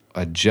pivot,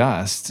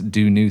 adjust,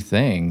 do new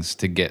things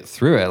to get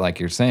through it, like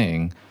you're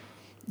saying,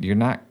 you're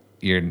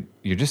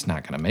just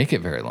not going to make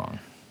it very long.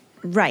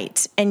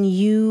 Right. And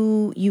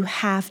you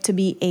have to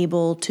be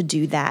able to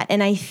do that.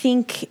 And I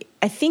think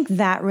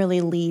that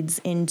really leads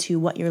into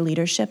what your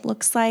leadership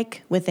looks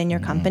like within your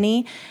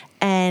company.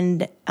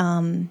 And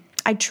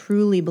I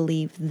truly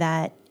believe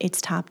that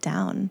it's top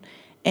down.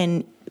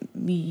 And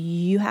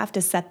you have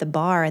to set the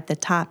bar at the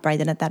top,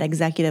 right, and at that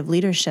executive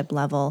leadership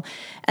level.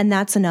 And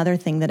that's another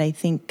thing that I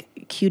think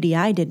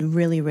QDI did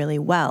really, really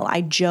well.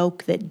 I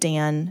joke that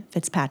Dan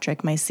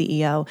Fitzpatrick, my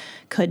CEO,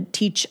 could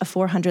teach a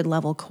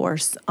 400-level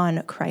course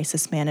on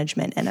crisis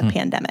management in a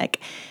pandemic.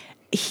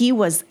 He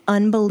was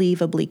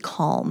unbelievably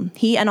calm.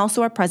 He and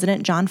also our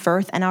president, John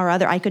Firth, and our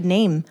other, I could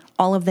name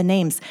all of the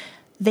names.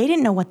 They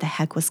didn't know what the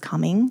heck was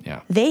coming.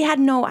 Yeah. They had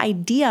no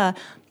idea.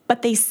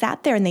 But they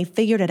sat there and they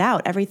figured it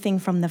out. Everything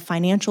from the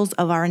financials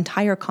of our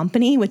entire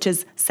company, which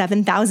is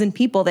 7,000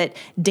 people that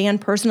Dan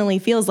personally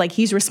feels like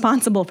he's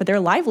responsible for their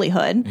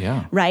livelihood,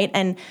 right?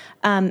 And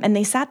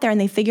they sat there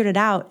and they figured it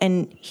out,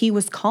 and he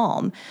was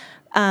calm.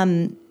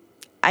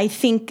 I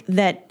think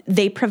that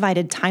they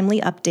provided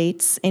timely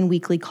updates in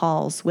weekly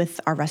calls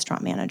with our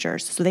restaurant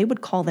managers. So they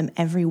would call them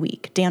every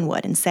week, Dan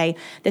would, and say,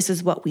 this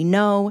is what we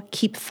know.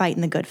 Keep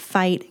fighting the good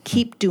fight.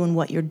 Keep doing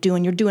what you're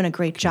doing. You're doing a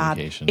great job.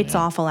 It's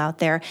awful out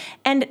there.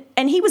 And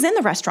he was in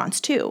the restaurants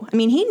too. I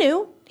mean, he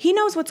knew. He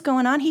knows what's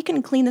going on. He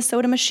can clean the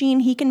soda machine.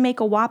 He can make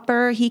a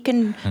Whopper. He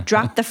can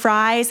drop the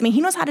fries. I mean,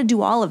 he knows how to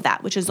do all of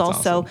that, which is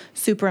also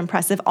super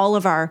impressive. All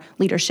of our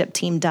leadership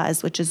team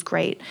does, which is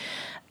great.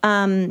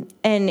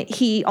 And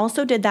he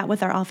also did that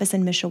with our office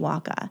in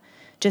Mishawaka.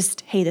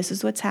 Just, hey, this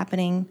is what's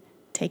happening.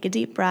 Take a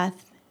deep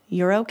breath.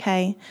 You're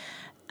okay.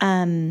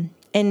 And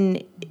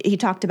he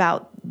talked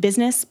about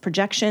business,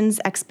 projections,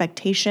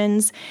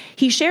 expectations.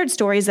 He shared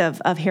stories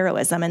of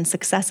heroism and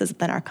successes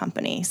within our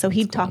company. So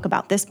he'd talk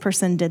about this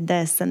person did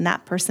this and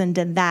that person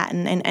did that.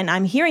 And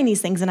I'm hearing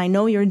these things and I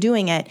know you're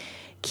doing it.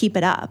 Keep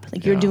it up.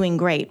 Like you're doing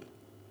great.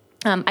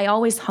 I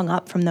always hung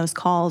up from those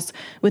calls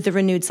with a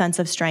renewed sense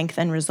of strength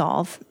and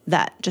resolve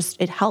that just,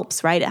 it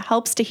helps, right? It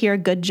helps to hear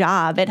good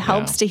job. It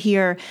helps to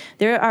hear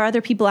there are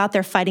other people out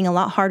there fighting a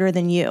lot harder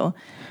than you.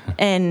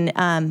 And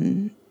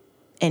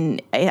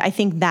I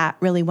think that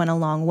really went a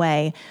long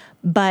way.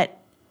 But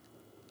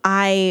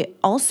I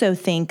also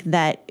think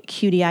that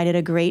QDI did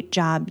a great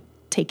job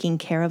taking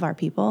care of our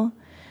people.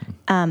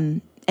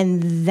 And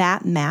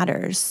that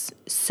matters.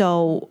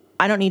 So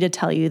I don't need to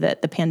tell you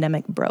that the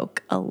pandemic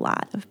broke a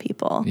lot of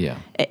people. Yeah.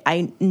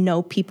 I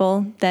know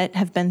people that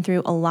have been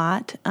through a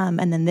lot.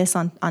 And then this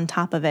on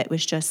top of it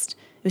was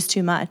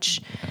too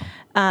much.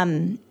 Yeah.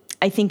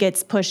 I think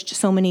it's pushed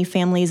so many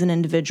families and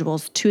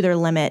individuals to their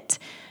limit.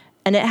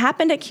 And it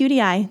happened at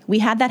QDI. We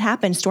had that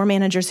happen. Store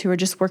managers who are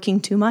just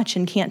working too much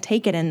and can't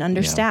take it and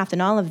understaffed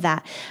and all of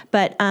that.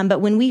 But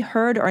when we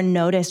heard or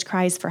noticed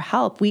cries for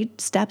help, we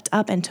stepped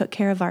up and took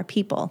care of our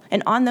people.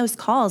 And on those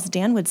calls,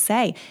 Dan would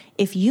say,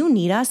 if you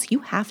need us, you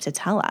have to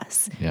tell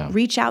us. Yeah.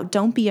 Reach out.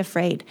 Don't be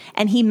afraid.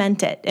 And he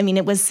meant it. I mean,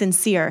 it was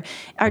sincere.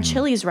 Our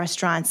Chili's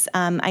restaurants,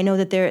 I know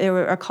that there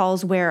were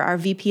calls where our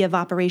VP of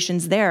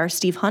operations there,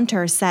 Steve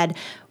Hunter, said,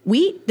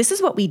 this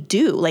is what we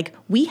do. Like,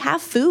 we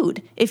have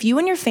food. If you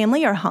and your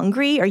family are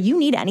hungry or you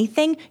need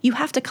anything, you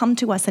have to come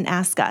to us and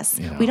ask us.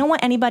 Yeah. We don't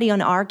want anybody on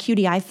our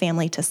QDI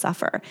family to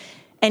suffer.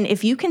 And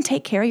if you can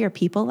take care of your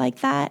people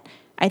like that,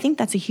 I think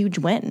that's a huge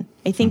win.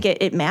 I think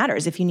it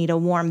matters if you need a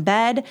warm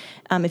bed,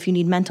 if you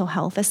need mental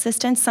health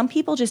assistance. Some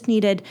people just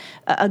needed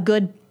a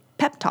good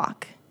pep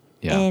talk.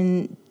 Yeah.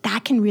 And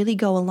that can really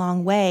go a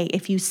long way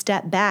if you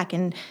step back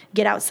and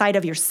get outside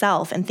of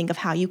yourself and think of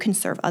how you can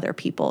serve other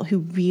people who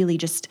really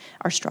just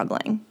are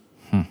struggling.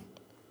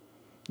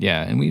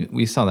 Yeah, and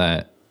we saw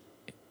that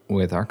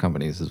with our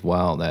companies as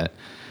well, that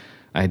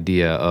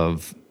idea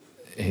of,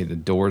 hey, the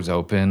door's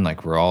open,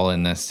 like we're all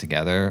in this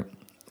together.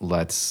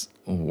 Let's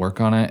work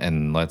on it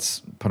and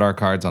let's put our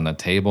cards on the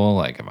table.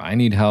 Like if I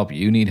need help,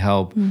 you need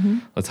help.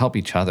 Let's help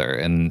each other.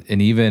 And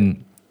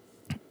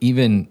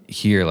even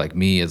here, like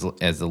me as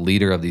the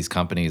leader of these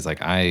companies,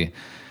 like I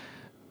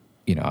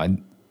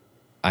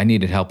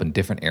needed help in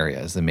different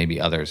areas than maybe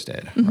others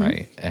did,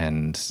 right?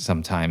 And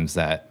sometimes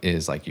that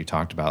is like you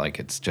talked about, like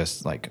it's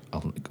just like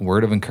a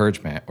word of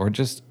encouragement or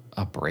just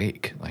a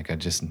break. Like I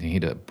just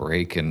need a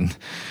break and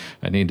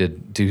I need to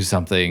do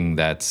something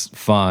that's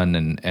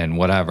fun and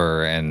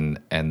whatever, and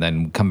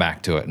then come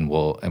back to it and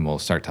we'll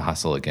start to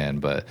hustle again.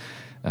 But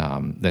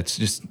that's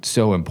just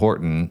so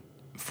important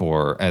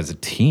for as a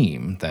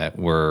team that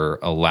we're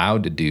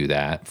allowed to do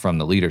that from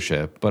the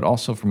leadership, but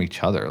also from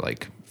each other,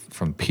 like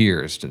from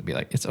peers, to be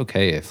like, it's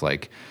okay if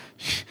like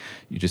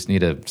you just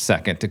need a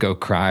second to go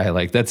cry,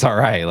 like that's all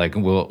right, like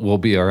we'll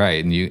be all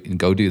right, and you can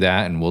go do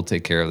that and we'll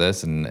take care of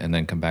this and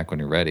then come back when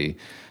you're ready.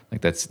 Like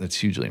that's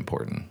hugely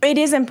important. It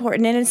is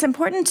important, and it's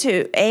important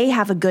to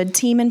have a good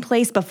team in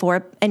place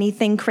before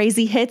anything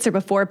crazy hits or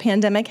before a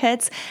pandemic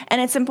hits, and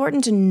it's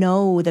important to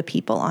know the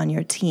people on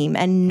your team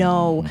and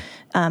know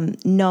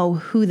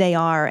who they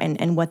are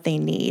and what they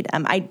need.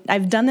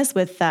 I've done this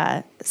with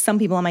some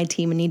people on my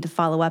team and need to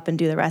follow up and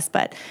do the rest,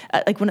 but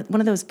like one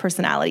of those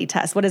personality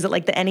tests. What is it,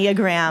 like the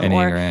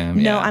Enneagram?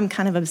 No, I'm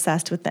kind of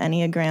obsessed with the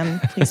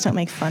Enneagram. Please don't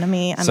make fun of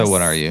me.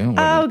 What are you?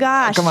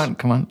 Gosh.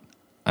 Come on.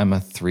 I'm a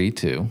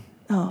 3-2.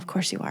 Oh, of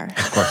course you are.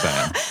 Of course I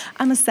am.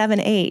 I'm a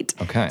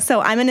 7-8. Okay. So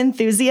I'm an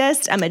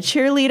enthusiast. I'm a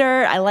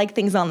cheerleader. I like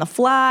things on the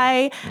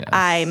fly. Yes.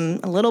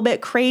 I'm a little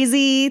bit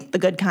crazy, the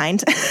good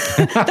kind,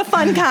 the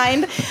fun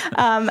kind.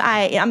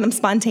 I'm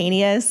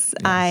spontaneous.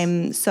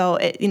 Yes.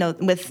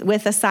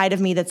 With a side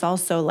of me that's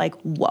also like,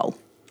 whoa,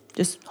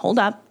 just hold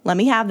up. Let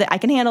me have that. I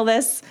can handle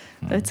this.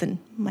 It's in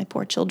my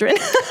poor children.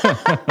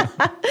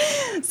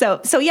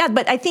 So yeah,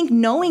 but I think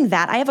knowing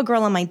that, I have a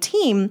girl on my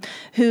team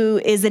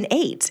who is an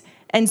 8.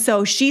 And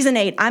so she's an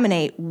 8, I'm an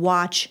 8,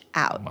 watch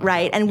out,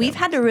 right? And we've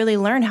had to really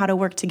learn how to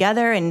work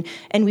together, and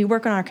we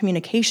work on our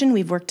communication.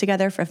 We've worked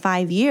together for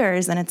 5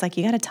 years, and it's like,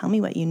 you got to tell me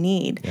what you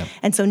need. Yep.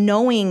 And so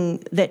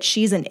knowing that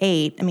she's an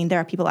 8, I mean, there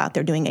are people out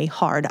there doing a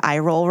hard eye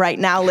roll right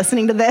now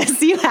listening to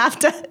this. You have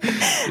to,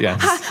 yes.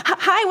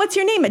 Hi, what's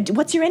your name?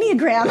 What's your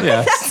Enneagram?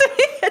 Yes.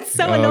 It's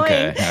so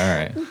annoying. Okay, all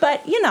right.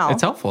 But,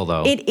 it's helpful,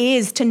 though. It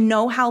is to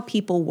know how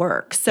people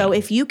work. So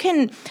if you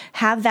can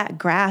have that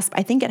grasp,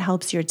 I think it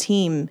helps your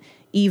team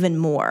even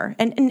more.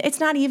 And it's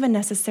not even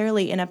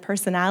necessarily in a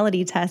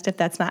personality test if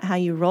that's not how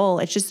you roll.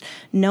 It's just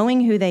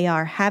knowing who they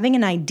are, having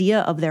an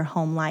idea of their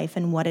home life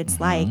and what it's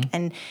like.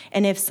 And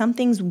if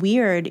something's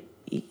weird,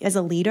 as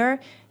a leader,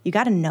 you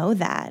got to know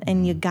that,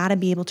 and you got to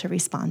be able to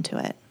respond to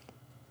it.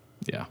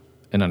 Yeah.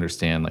 And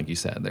understand, like you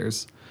said,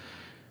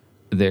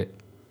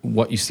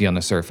 what you see on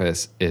the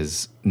surface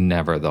is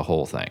never the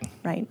whole thing.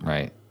 Right.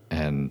 Right.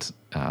 And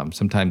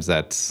sometimes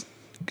that's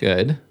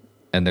good.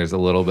 And there's a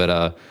little bit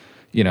of,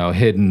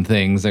 hidden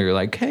things that you're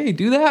like, hey,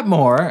 do that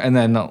more. And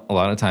then a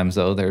lot of times,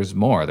 though, there's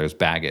more. There's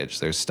baggage.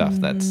 There's stuff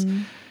that's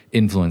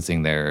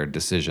influencing their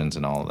decisions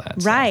and all of that.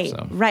 Right,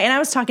 stuff, so. Right. And I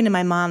was talking to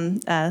my mom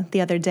the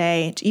other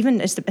day.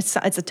 Even it's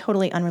a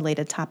totally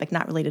unrelated topic,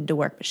 not related to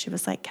work. But she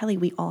was like, Kelly,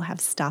 we all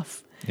have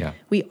stuff. Yeah.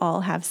 We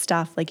all have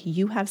stuff. Like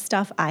you have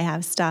stuff, I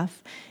have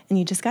stuff. And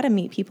you just got to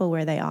meet people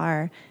where they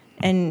are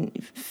and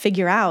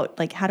figure out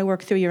like how to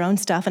work through your own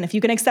stuff and if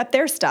you can accept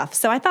their stuff.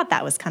 So I thought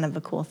that was kind of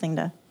a cool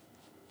thing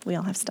we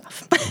all have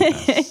stuff.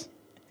 Yes.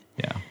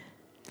 Yeah.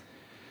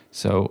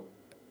 So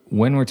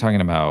when we're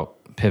talking about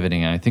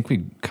pivoting, and I think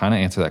we kind of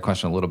answered that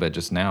question a little bit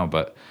just now,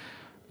 but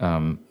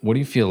what do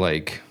you feel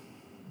like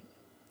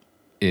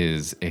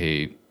is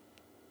a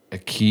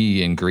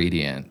key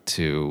ingredient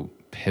to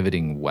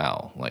pivoting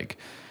well? Like,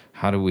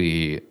 how do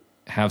we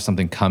have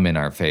something come in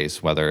our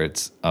face, whether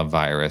it's a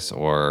virus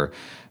or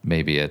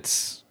maybe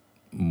it's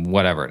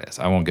whatever it is?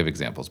 I won't give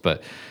examples,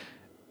 but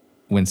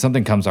when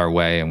something comes our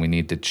way and we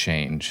need to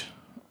change,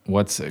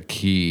 what's a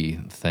key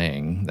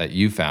thing that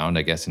you found,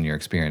 I guess, in your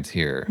experience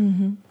here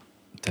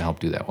to help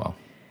do that well?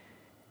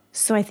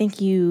 So I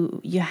think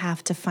you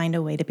have to find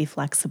a way to be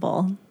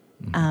flexible.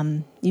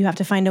 You have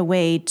to find a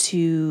way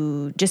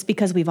to, just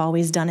because we've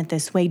always done it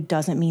this way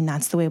doesn't mean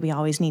that's the way we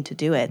always need to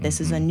do it.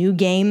 This is a new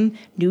game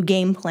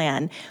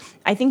plan.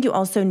 I think you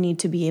also need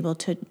to be able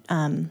to,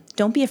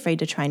 don't be afraid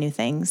to try new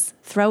things.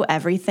 Throw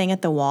everything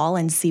at the wall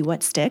and see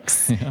what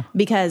sticks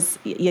because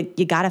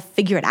you got to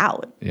figure it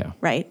out,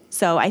 right?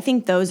 So I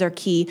think those are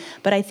key.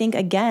 But I think,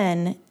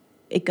 again,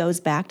 it goes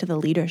back to the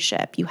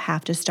leadership. You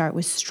have to start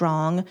with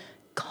strong,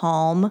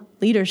 calm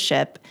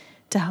leadership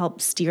to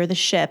help steer the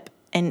ship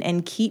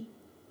and keep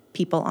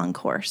people on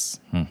course.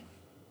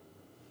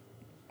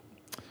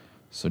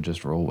 So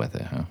just roll with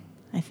it, huh?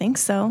 I think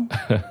so.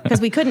 Because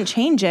we couldn't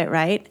change it,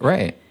 right?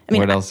 Right. I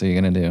mean, what else are you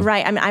going to do?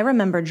 Right. I mean, I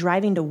remember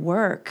driving to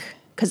work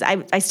because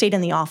I stayed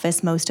in the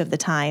office most of the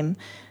time,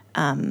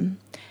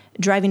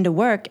 driving to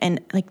work, and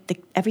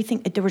like everything.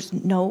 There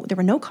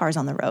were no cars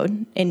on the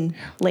road in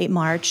late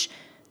March.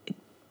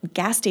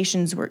 Gas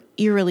stations were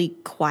eerily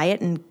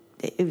quiet, and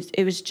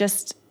it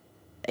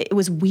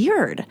was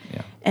weird.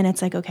 Yeah. And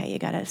it's like, okay, you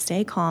got to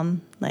stay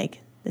calm. Like,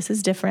 this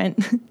is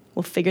different.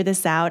 We'll figure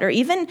this out. Or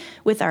even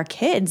with our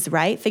kids,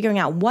 right? Figuring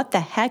out what the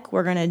heck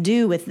we're going to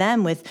do with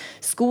them with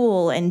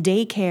school and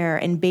daycare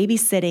and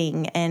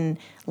babysitting and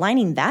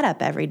lining that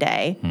up every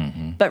day.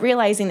 Mm-hmm. But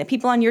realizing that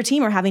people on your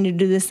team are having to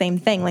do the same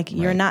thing. Like,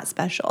 you're not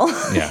special.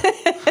 Yeah.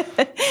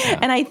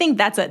 And I think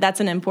that's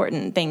an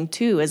important thing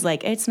too, is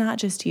like, it's not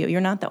just you.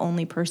 You're not the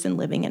only person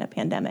living in a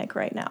pandemic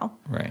right now.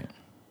 Right.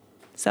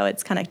 So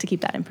it's kind of to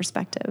keep that in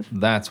perspective.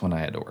 That's when I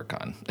had to work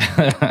on.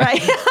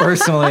 Right.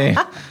 Personally,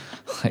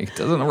 like, it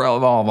doesn't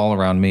revolve all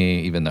around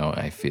me, even though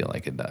I feel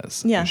like it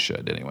does. Yeah. It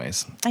should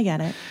anyways. I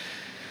get it.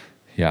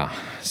 Yeah.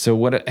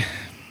 So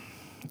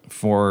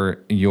for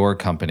your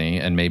company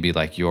and maybe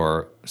like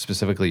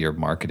specifically your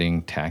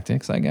marketing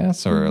tactics, I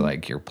guess, or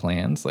like your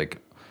plans, like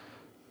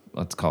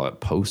let's call it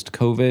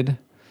post-COVID,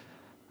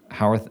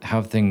 how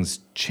have things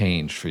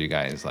changed for you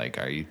guys? Like,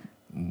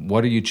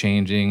 what are you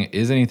changing?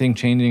 Is anything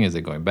changing? Is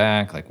it going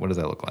back? Like, what does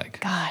that look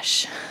like?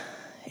 Gosh,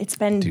 it's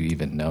been. Do you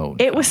even know?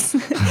 It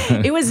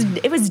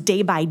was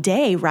day by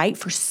day, right?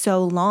 For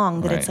so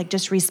long that it's like,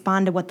 just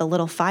respond to what the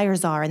little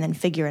fires are and then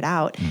figure it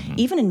out. Mm-hmm.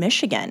 Even in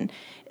Michigan,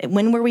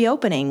 when were we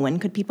opening? When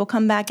could people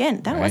come back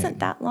in? That wasn't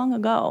that long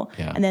ago.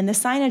 Yeah. And then the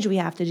signage we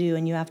have to do,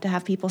 and you have to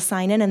have people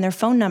sign in and their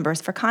phone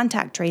numbers for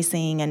contact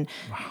tracing and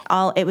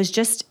all. It was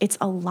just, it's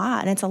a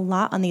lot, and it's a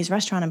lot on these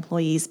restaurant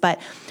employees.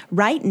 But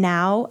right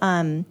now,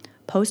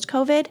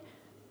 post-COVID,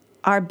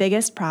 our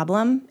biggest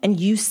problem, and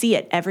you see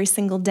it every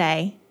single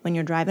day when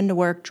you're driving to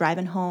work,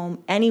 driving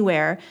home,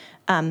 anywhere,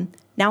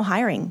 now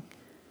hiring.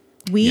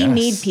 We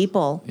need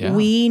people. Yeah.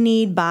 We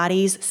need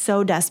bodies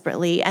so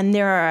desperately. And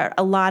there are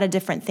a lot of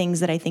different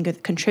things that I think are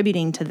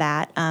contributing to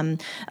that.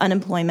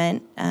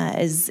 Unemployment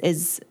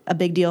is a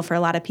big deal for a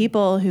lot of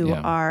people who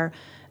are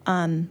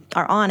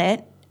on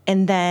it.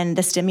 And then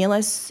the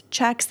stimulus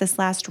checks this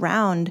last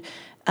round,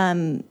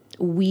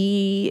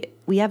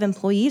 we have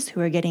employees who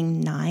are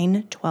getting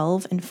 $9,000,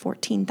 $12,000, and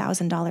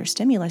 $14,000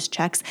 stimulus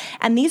checks.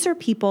 And these are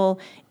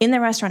people in the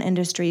restaurant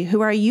industry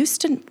who are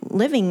used to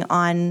living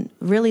on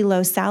really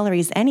low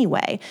salaries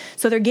anyway.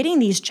 So they're getting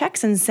these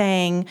checks and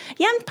saying,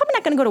 yeah, I'm probably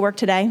not going to go to work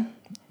today.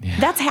 Yeah.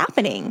 That's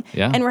happening.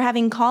 Yeah. And we're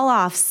having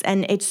call-offs,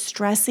 and it's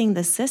stressing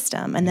the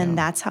system. And then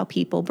that's how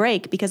people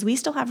break, because we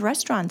still have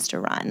restaurants to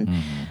run.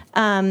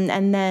 Mm-hmm.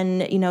 And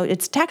then,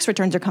 it's tax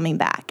returns are coming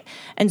back.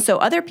 And so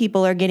other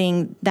people are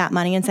getting that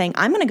money and saying,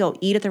 I'm going to go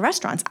eat at the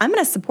restaurants. I'm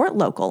going to support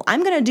local.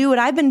 I'm going to do what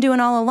I've been doing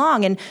all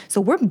along. And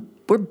so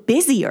we're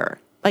busier.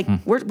 Like,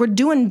 we're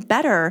doing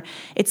better.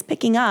 It's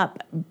picking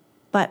up,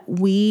 but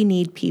we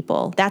need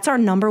people. That's our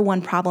number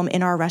one problem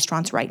in our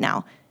restaurants right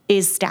now,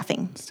 is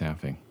staffing.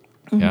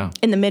 Yeah.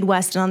 In the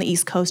Midwest and on the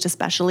East Coast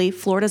especially.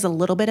 Florida's a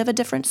little bit of a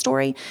different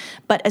story,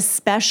 but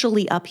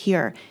especially up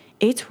here,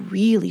 it's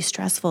really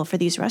stressful for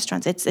these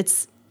restaurants.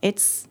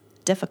 It's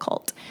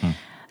difficult.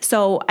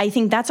 So I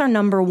think that's our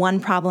number one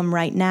problem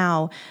right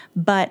now.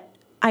 But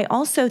I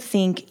also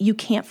think you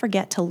can't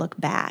forget to look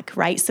back,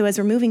 right? So as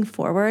we're moving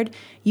forward,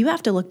 you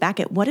have to look back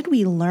at what did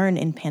we learn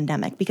in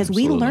pandemic? Because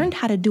we learned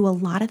how to do a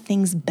lot of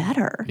things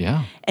better.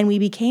 Yeah. And we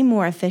became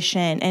more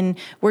efficient. And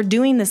we're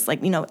doing this,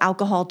 like,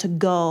 alcohol to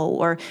go,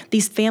 or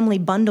these family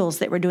bundles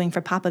that we're doing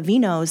for Papa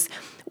Vino's.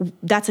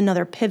 That's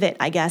another pivot,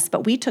 I guess.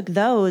 But we took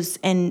those,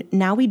 and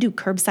now we do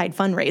curbside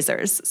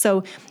fundraisers.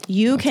 So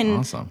that's can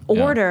awesome.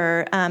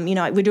 Order,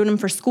 we're doing them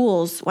for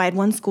schools. I had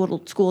one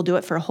school do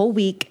it for a whole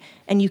week,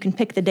 and you can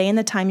pick the day and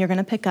the time you're going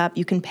to pick up.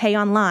 You can pay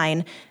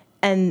online.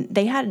 And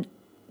they had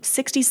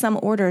 60-some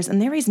orders,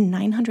 and they raised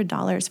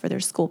 $900 for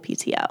their school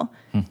PTO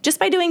just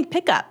by doing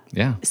pickup.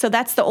 Yeah. So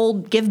that's the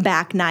old give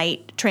back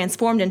night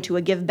transformed into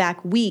a give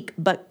back week,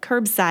 but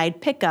curbside,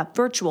 pickup,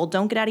 virtual.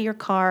 Don't get out of your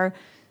car.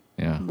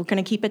 Yeah. We're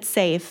going to keep it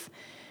safe.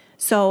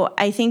 So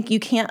I think you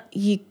can't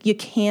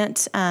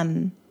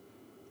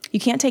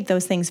take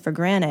those things for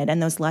granted,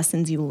 and those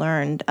lessons you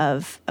learned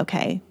of,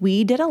 okay,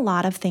 we did a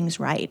lot of things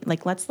right.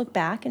 Like, let's look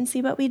back and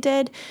see what we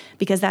did,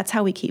 because that's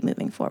how we keep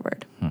moving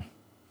forward.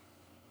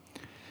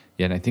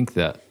 Yeah, and I think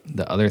the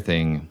other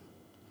thing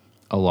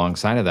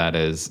alongside of that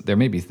is there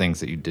may be things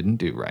that you didn't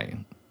do right.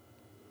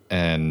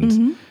 And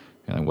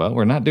you're like, well,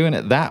 we're not doing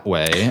it that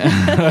way.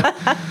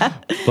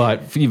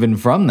 But even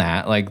from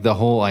that, like, the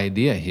whole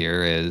idea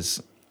here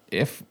is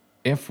if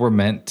we're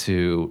meant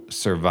to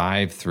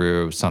survive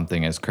through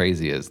something as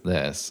crazy as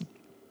this,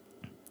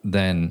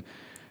 then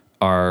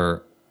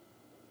our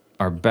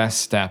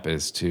best step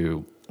is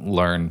to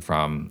learn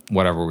from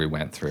whatever we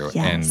went through.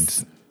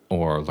 Yes.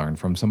 Or learn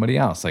from somebody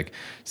else. Like,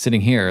 sitting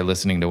here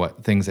listening to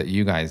what things that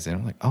you guys did,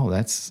 I'm like, oh,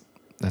 that's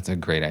that's a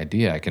great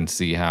idea. I can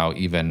see how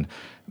even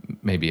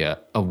maybe a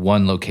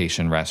one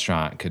location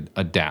restaurant could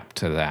adapt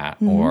to that,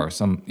 or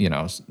some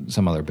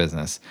other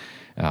business.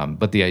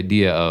 But the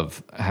idea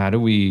of how do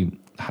we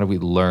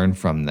learn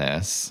from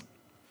this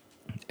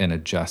and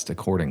adjust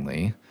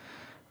accordingly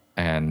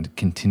and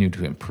continue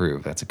to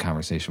improve. That's a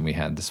conversation we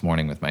had this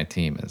morning with my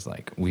team, is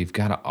like, we've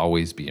got to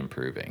always be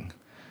improving.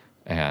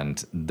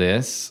 And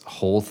this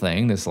whole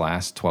thing, this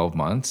last 12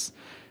 months,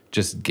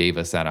 just gave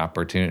us that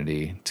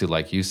opportunity to,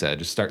 like you said,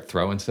 just start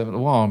throwing stuff at the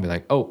wall and be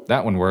like, oh,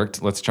 that one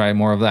worked. Let's try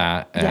more of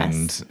that.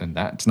 And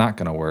that's not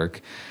going to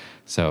work.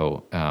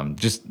 So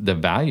just the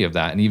value of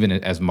that. And even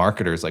as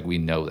marketers, like, we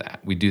know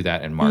that. We do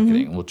that in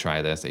marketing. We'll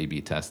try this,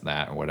 A/B test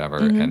that or whatever,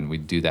 and we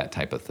do that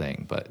type of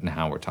thing. But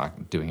now we're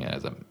doing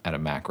it at a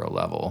macro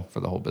level for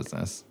the whole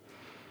business.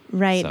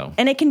 Right. So.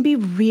 And it can be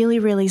really,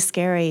 really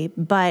scary.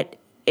 But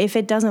if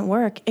it doesn't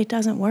work, it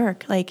doesn't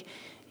work. Like,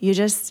 you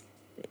just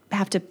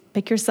have to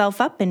pick yourself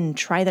up and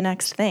try the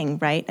next thing,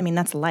 right? I mean,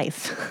 that's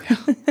life.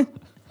 Yeah.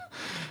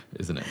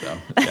 Isn't it, though?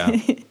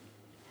 Yeah.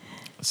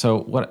 So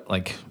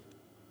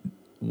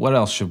what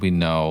else should we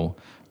know?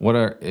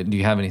 Do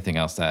you have anything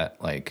else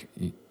that, like,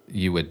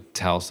 you would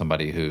tell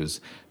somebody who's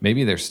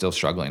maybe they're still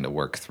struggling to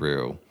work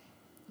through?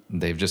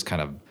 They've just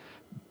kind of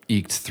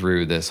eked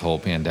through this whole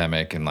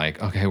pandemic and,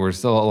 like, okay, we're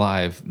still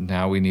alive.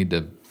 Now we need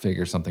to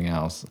figure something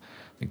else.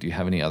 Like, do you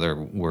have any other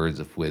words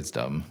of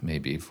wisdom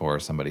maybe for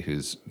somebody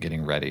who's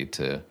getting ready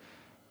to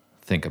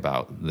think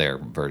about their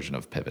version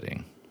of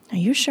pivoting? Are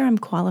you sure I'm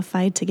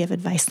qualified to give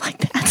advice like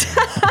that?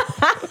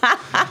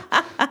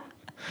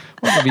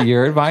 Well, it could be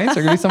your advice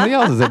or it could be somebody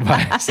else's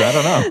advice. I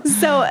don't know.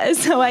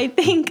 So I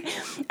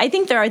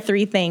think there are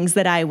three things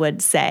that I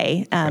would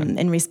say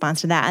in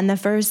response to that. And the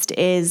first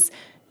is,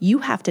 you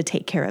have to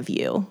take care of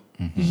you.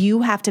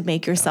 You have to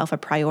make yourself a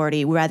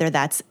priority, whether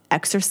that's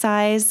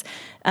exercise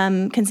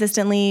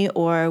consistently,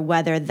 or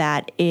whether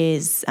that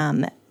is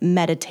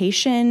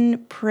meditation,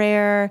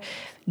 prayer,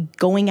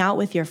 going out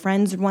with your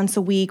friends once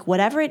a week,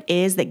 whatever it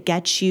is that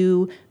gets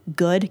you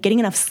good, getting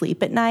enough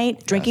sleep at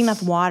night, drinking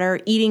enough water,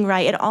 eating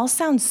right. It all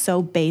sounds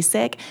so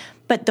basic,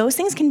 but those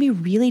things can be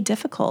really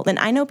difficult. And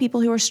I know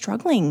people who are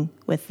struggling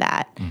with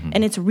that,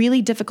 and it's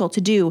really difficult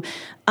to do.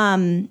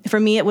 For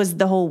me, it was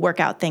the whole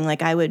workout thing.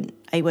 Like, I would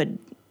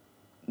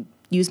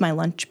use my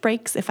lunch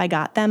breaks if I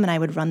got them, and I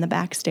would run the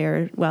back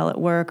stairs while at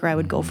work, or I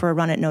would go for a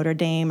run at Notre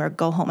Dame, or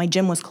go home. My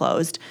gym was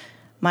closed.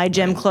 My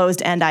gym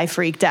closed, and I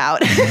freaked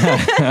out.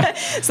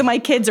 So my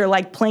kids are,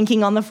 like,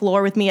 planking on the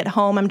floor with me at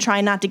home. I'm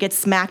trying not to get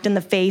smacked in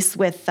the face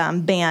with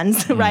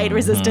bands, right?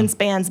 Resistance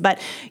bands, but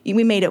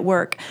we made it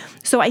work.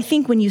 So I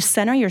think when you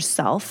center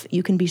yourself,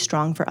 you can be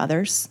strong for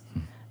others.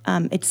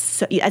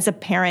 It's as a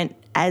parent,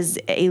 as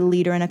a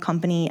leader in a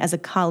company, as a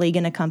colleague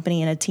in a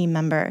company, and a team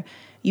member,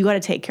 you got to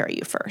take care of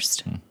you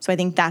first. So I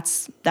think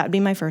that would be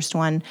my first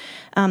one.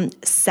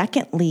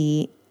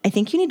 Secondly, I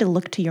think you need to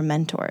look to your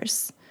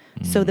mentors.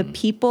 So the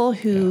people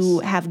who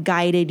have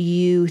guided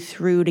you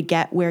through to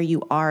get where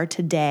you are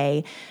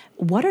today,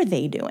 what are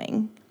they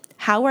doing?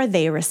 How are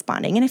they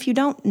responding? And if you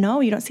don't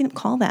know, you don't see them,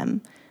 call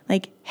them.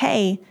 Like,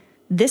 hey,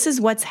 this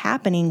is what's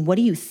happening. What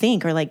do you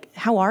think? Or, like,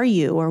 how are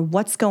you? Or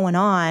what's going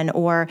on?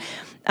 Or,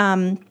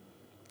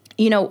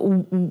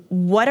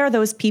 what are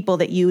those people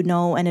that you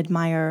know and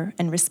admire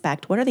and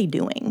respect? What are they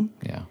doing?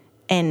 Yeah.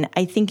 And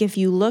I think if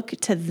you look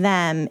to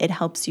them, it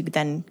helps you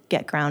then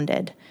get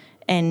grounded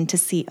and to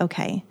see,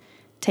 okay,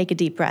 take a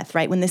deep breath,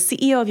 right? When the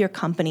CEO of your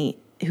company,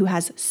 who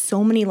has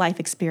so many life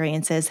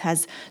experiences,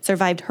 has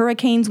survived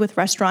hurricanes with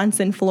restaurants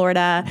in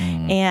Florida,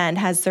 and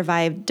has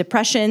survived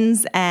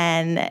depressions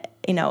and,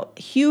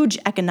 huge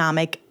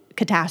economic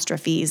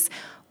catastrophes,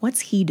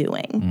 what's he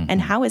doing? And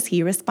how is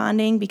he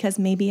responding? Because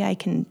maybe I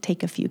can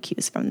take a few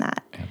cues from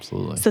that.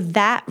 Absolutely. So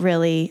that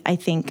really, I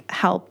think,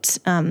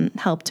 helped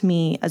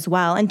me as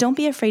well. And don't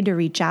be afraid to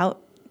reach out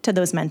to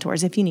those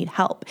mentors if you need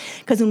help.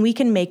 Because when we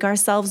can make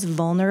ourselves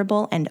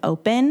vulnerable and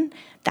open,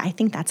 I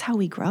think that's how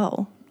we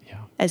grow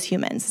as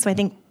humans. So I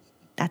think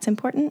that's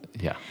important.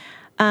 Yeah,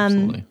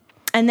 absolutely.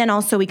 And then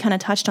also, we kind of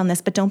touched on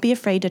this, but don't be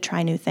afraid to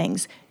try new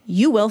things.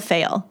 You will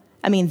fail.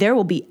 I mean, there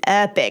will be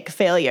epic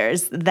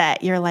failures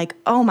that you're like,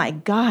 oh my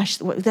gosh,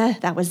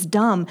 that was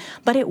dumb.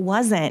 But it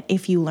wasn't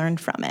if you learned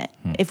from it.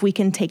 If we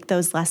can take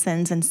those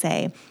lessons and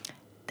say,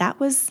 that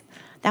was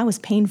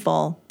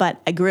painful,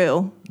 but I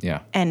grew.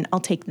 Yeah. And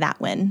I'll take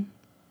that win.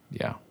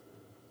 Yeah.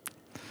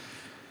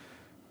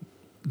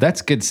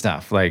 That's good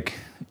stuff. Like,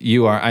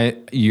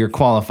 you're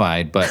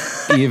qualified, but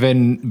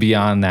even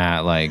beyond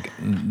that, like,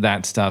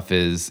 that stuff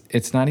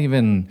it's not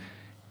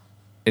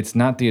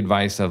the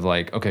advice of,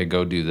 like, okay,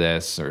 go do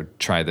this or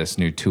try this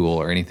new tool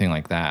or anything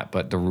like that.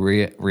 But the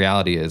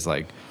reality is,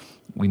 like,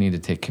 we need to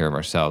take care of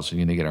ourselves. We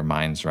need to get our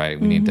minds right.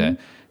 We need to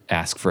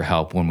ask for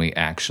help when we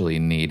actually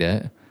need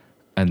it,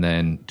 and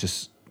then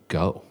just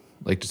go,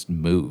 like, just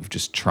move,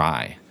 just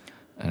try.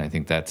 And I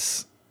think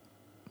that's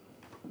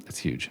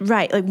huge.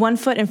 Right. Like, one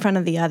foot in front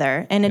of the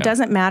other. And it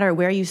doesn't matter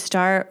where you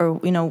start, or,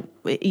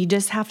 you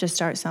just have to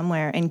start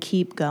somewhere and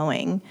keep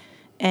going.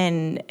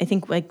 And I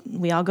think like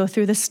we all go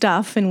through the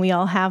stuff and we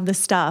all have the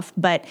stuff,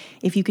 but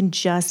if you can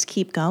just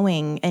keep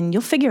going and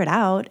you'll figure it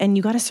out, and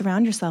you got to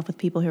surround yourself with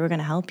people who are going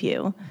to help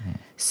you.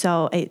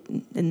 So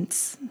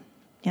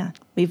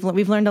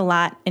we've learned a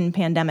lot in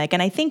pandemic,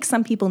 and I think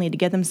some people need to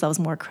give themselves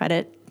more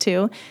credit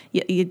too.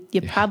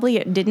 You probably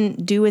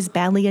didn't do as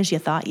badly as you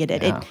thought you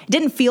did. Yeah. It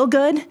didn't feel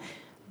good,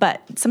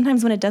 but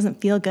sometimes when it doesn't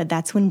feel good,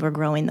 that's when we're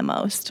growing the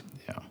most.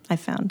 Yeah. I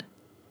found.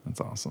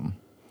 That's awesome.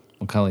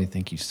 Well, Kelli,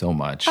 thank you so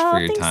much for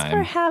your thanks time.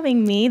 for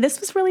having me. This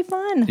was really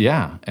fun.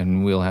 Yeah,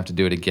 and we'll have to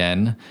do it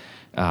again.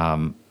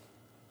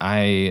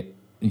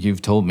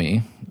 You've told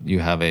me you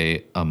have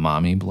a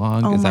mommy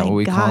blog. Oh Is that my what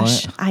we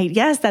gosh. call it?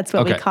 Yes, that's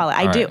what we Okay, call it.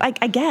 I all do. right.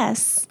 I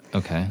guess.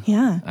 Okay.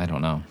 Yeah. I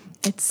don't know.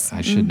 It's.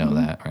 I should know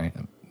that, right?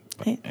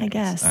 But I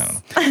guess.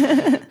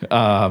 I don't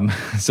know.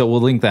 So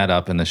we'll link that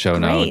up in the show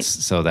Great. notes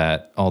so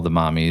that all the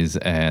mommies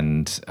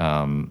and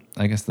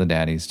I guess the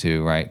daddies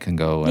too, right, can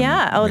go. And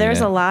Yeah. Oh, read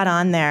there's it. a lot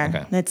on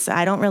there. Okay.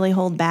 I don't really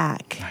hold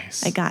back.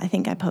 Nice. I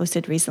think I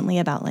posted recently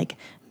about like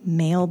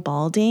male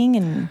balding,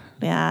 and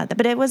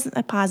but it was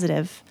a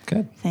positive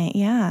Good. thing.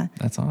 Yeah.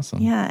 That's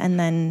awesome. Yeah. And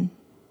then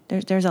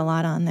there's a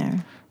lot on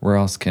there. Where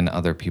else can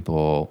other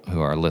people who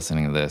are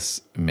listening to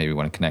this maybe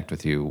want to connect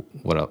with you?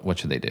 What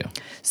should they do?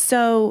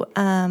 So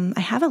I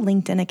have a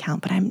LinkedIn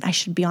account, but I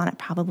should be on it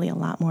probably a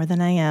lot more than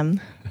I am.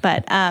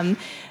 But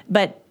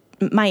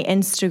my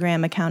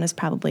Instagram account is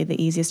probably the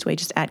easiest way,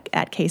 just at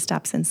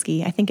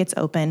Stopczynski. I think it's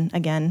open.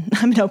 Again,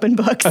 I'm an open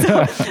book,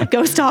 so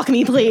go stalk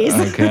me, please.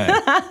 Okay.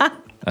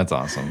 That's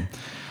awesome.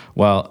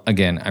 Well,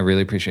 again, I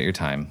really appreciate your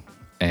time.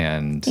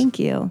 And Thank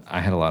you. I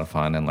had a lot of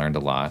fun and learned a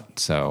lot.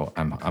 So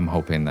I'm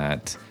hoping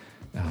that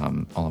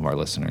all of our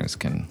listeners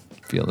can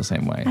feel the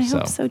same way. I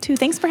hope so too.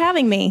 Thanks for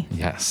having me.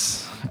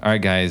 Yes. All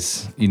right,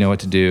 guys, you know what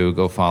to do.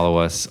 Go follow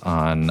us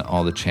on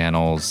all the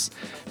channels.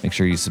 Make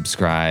sure you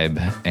subscribe.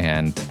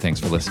 And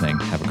thanks for listening.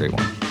 Have a great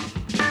one.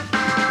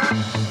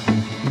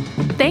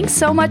 Thanks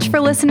so much for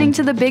listening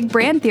to the Big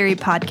Brand Theory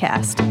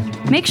podcast.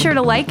 Make sure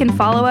to like and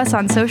follow us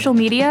on social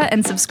media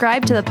and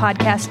subscribe to the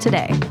podcast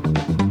today.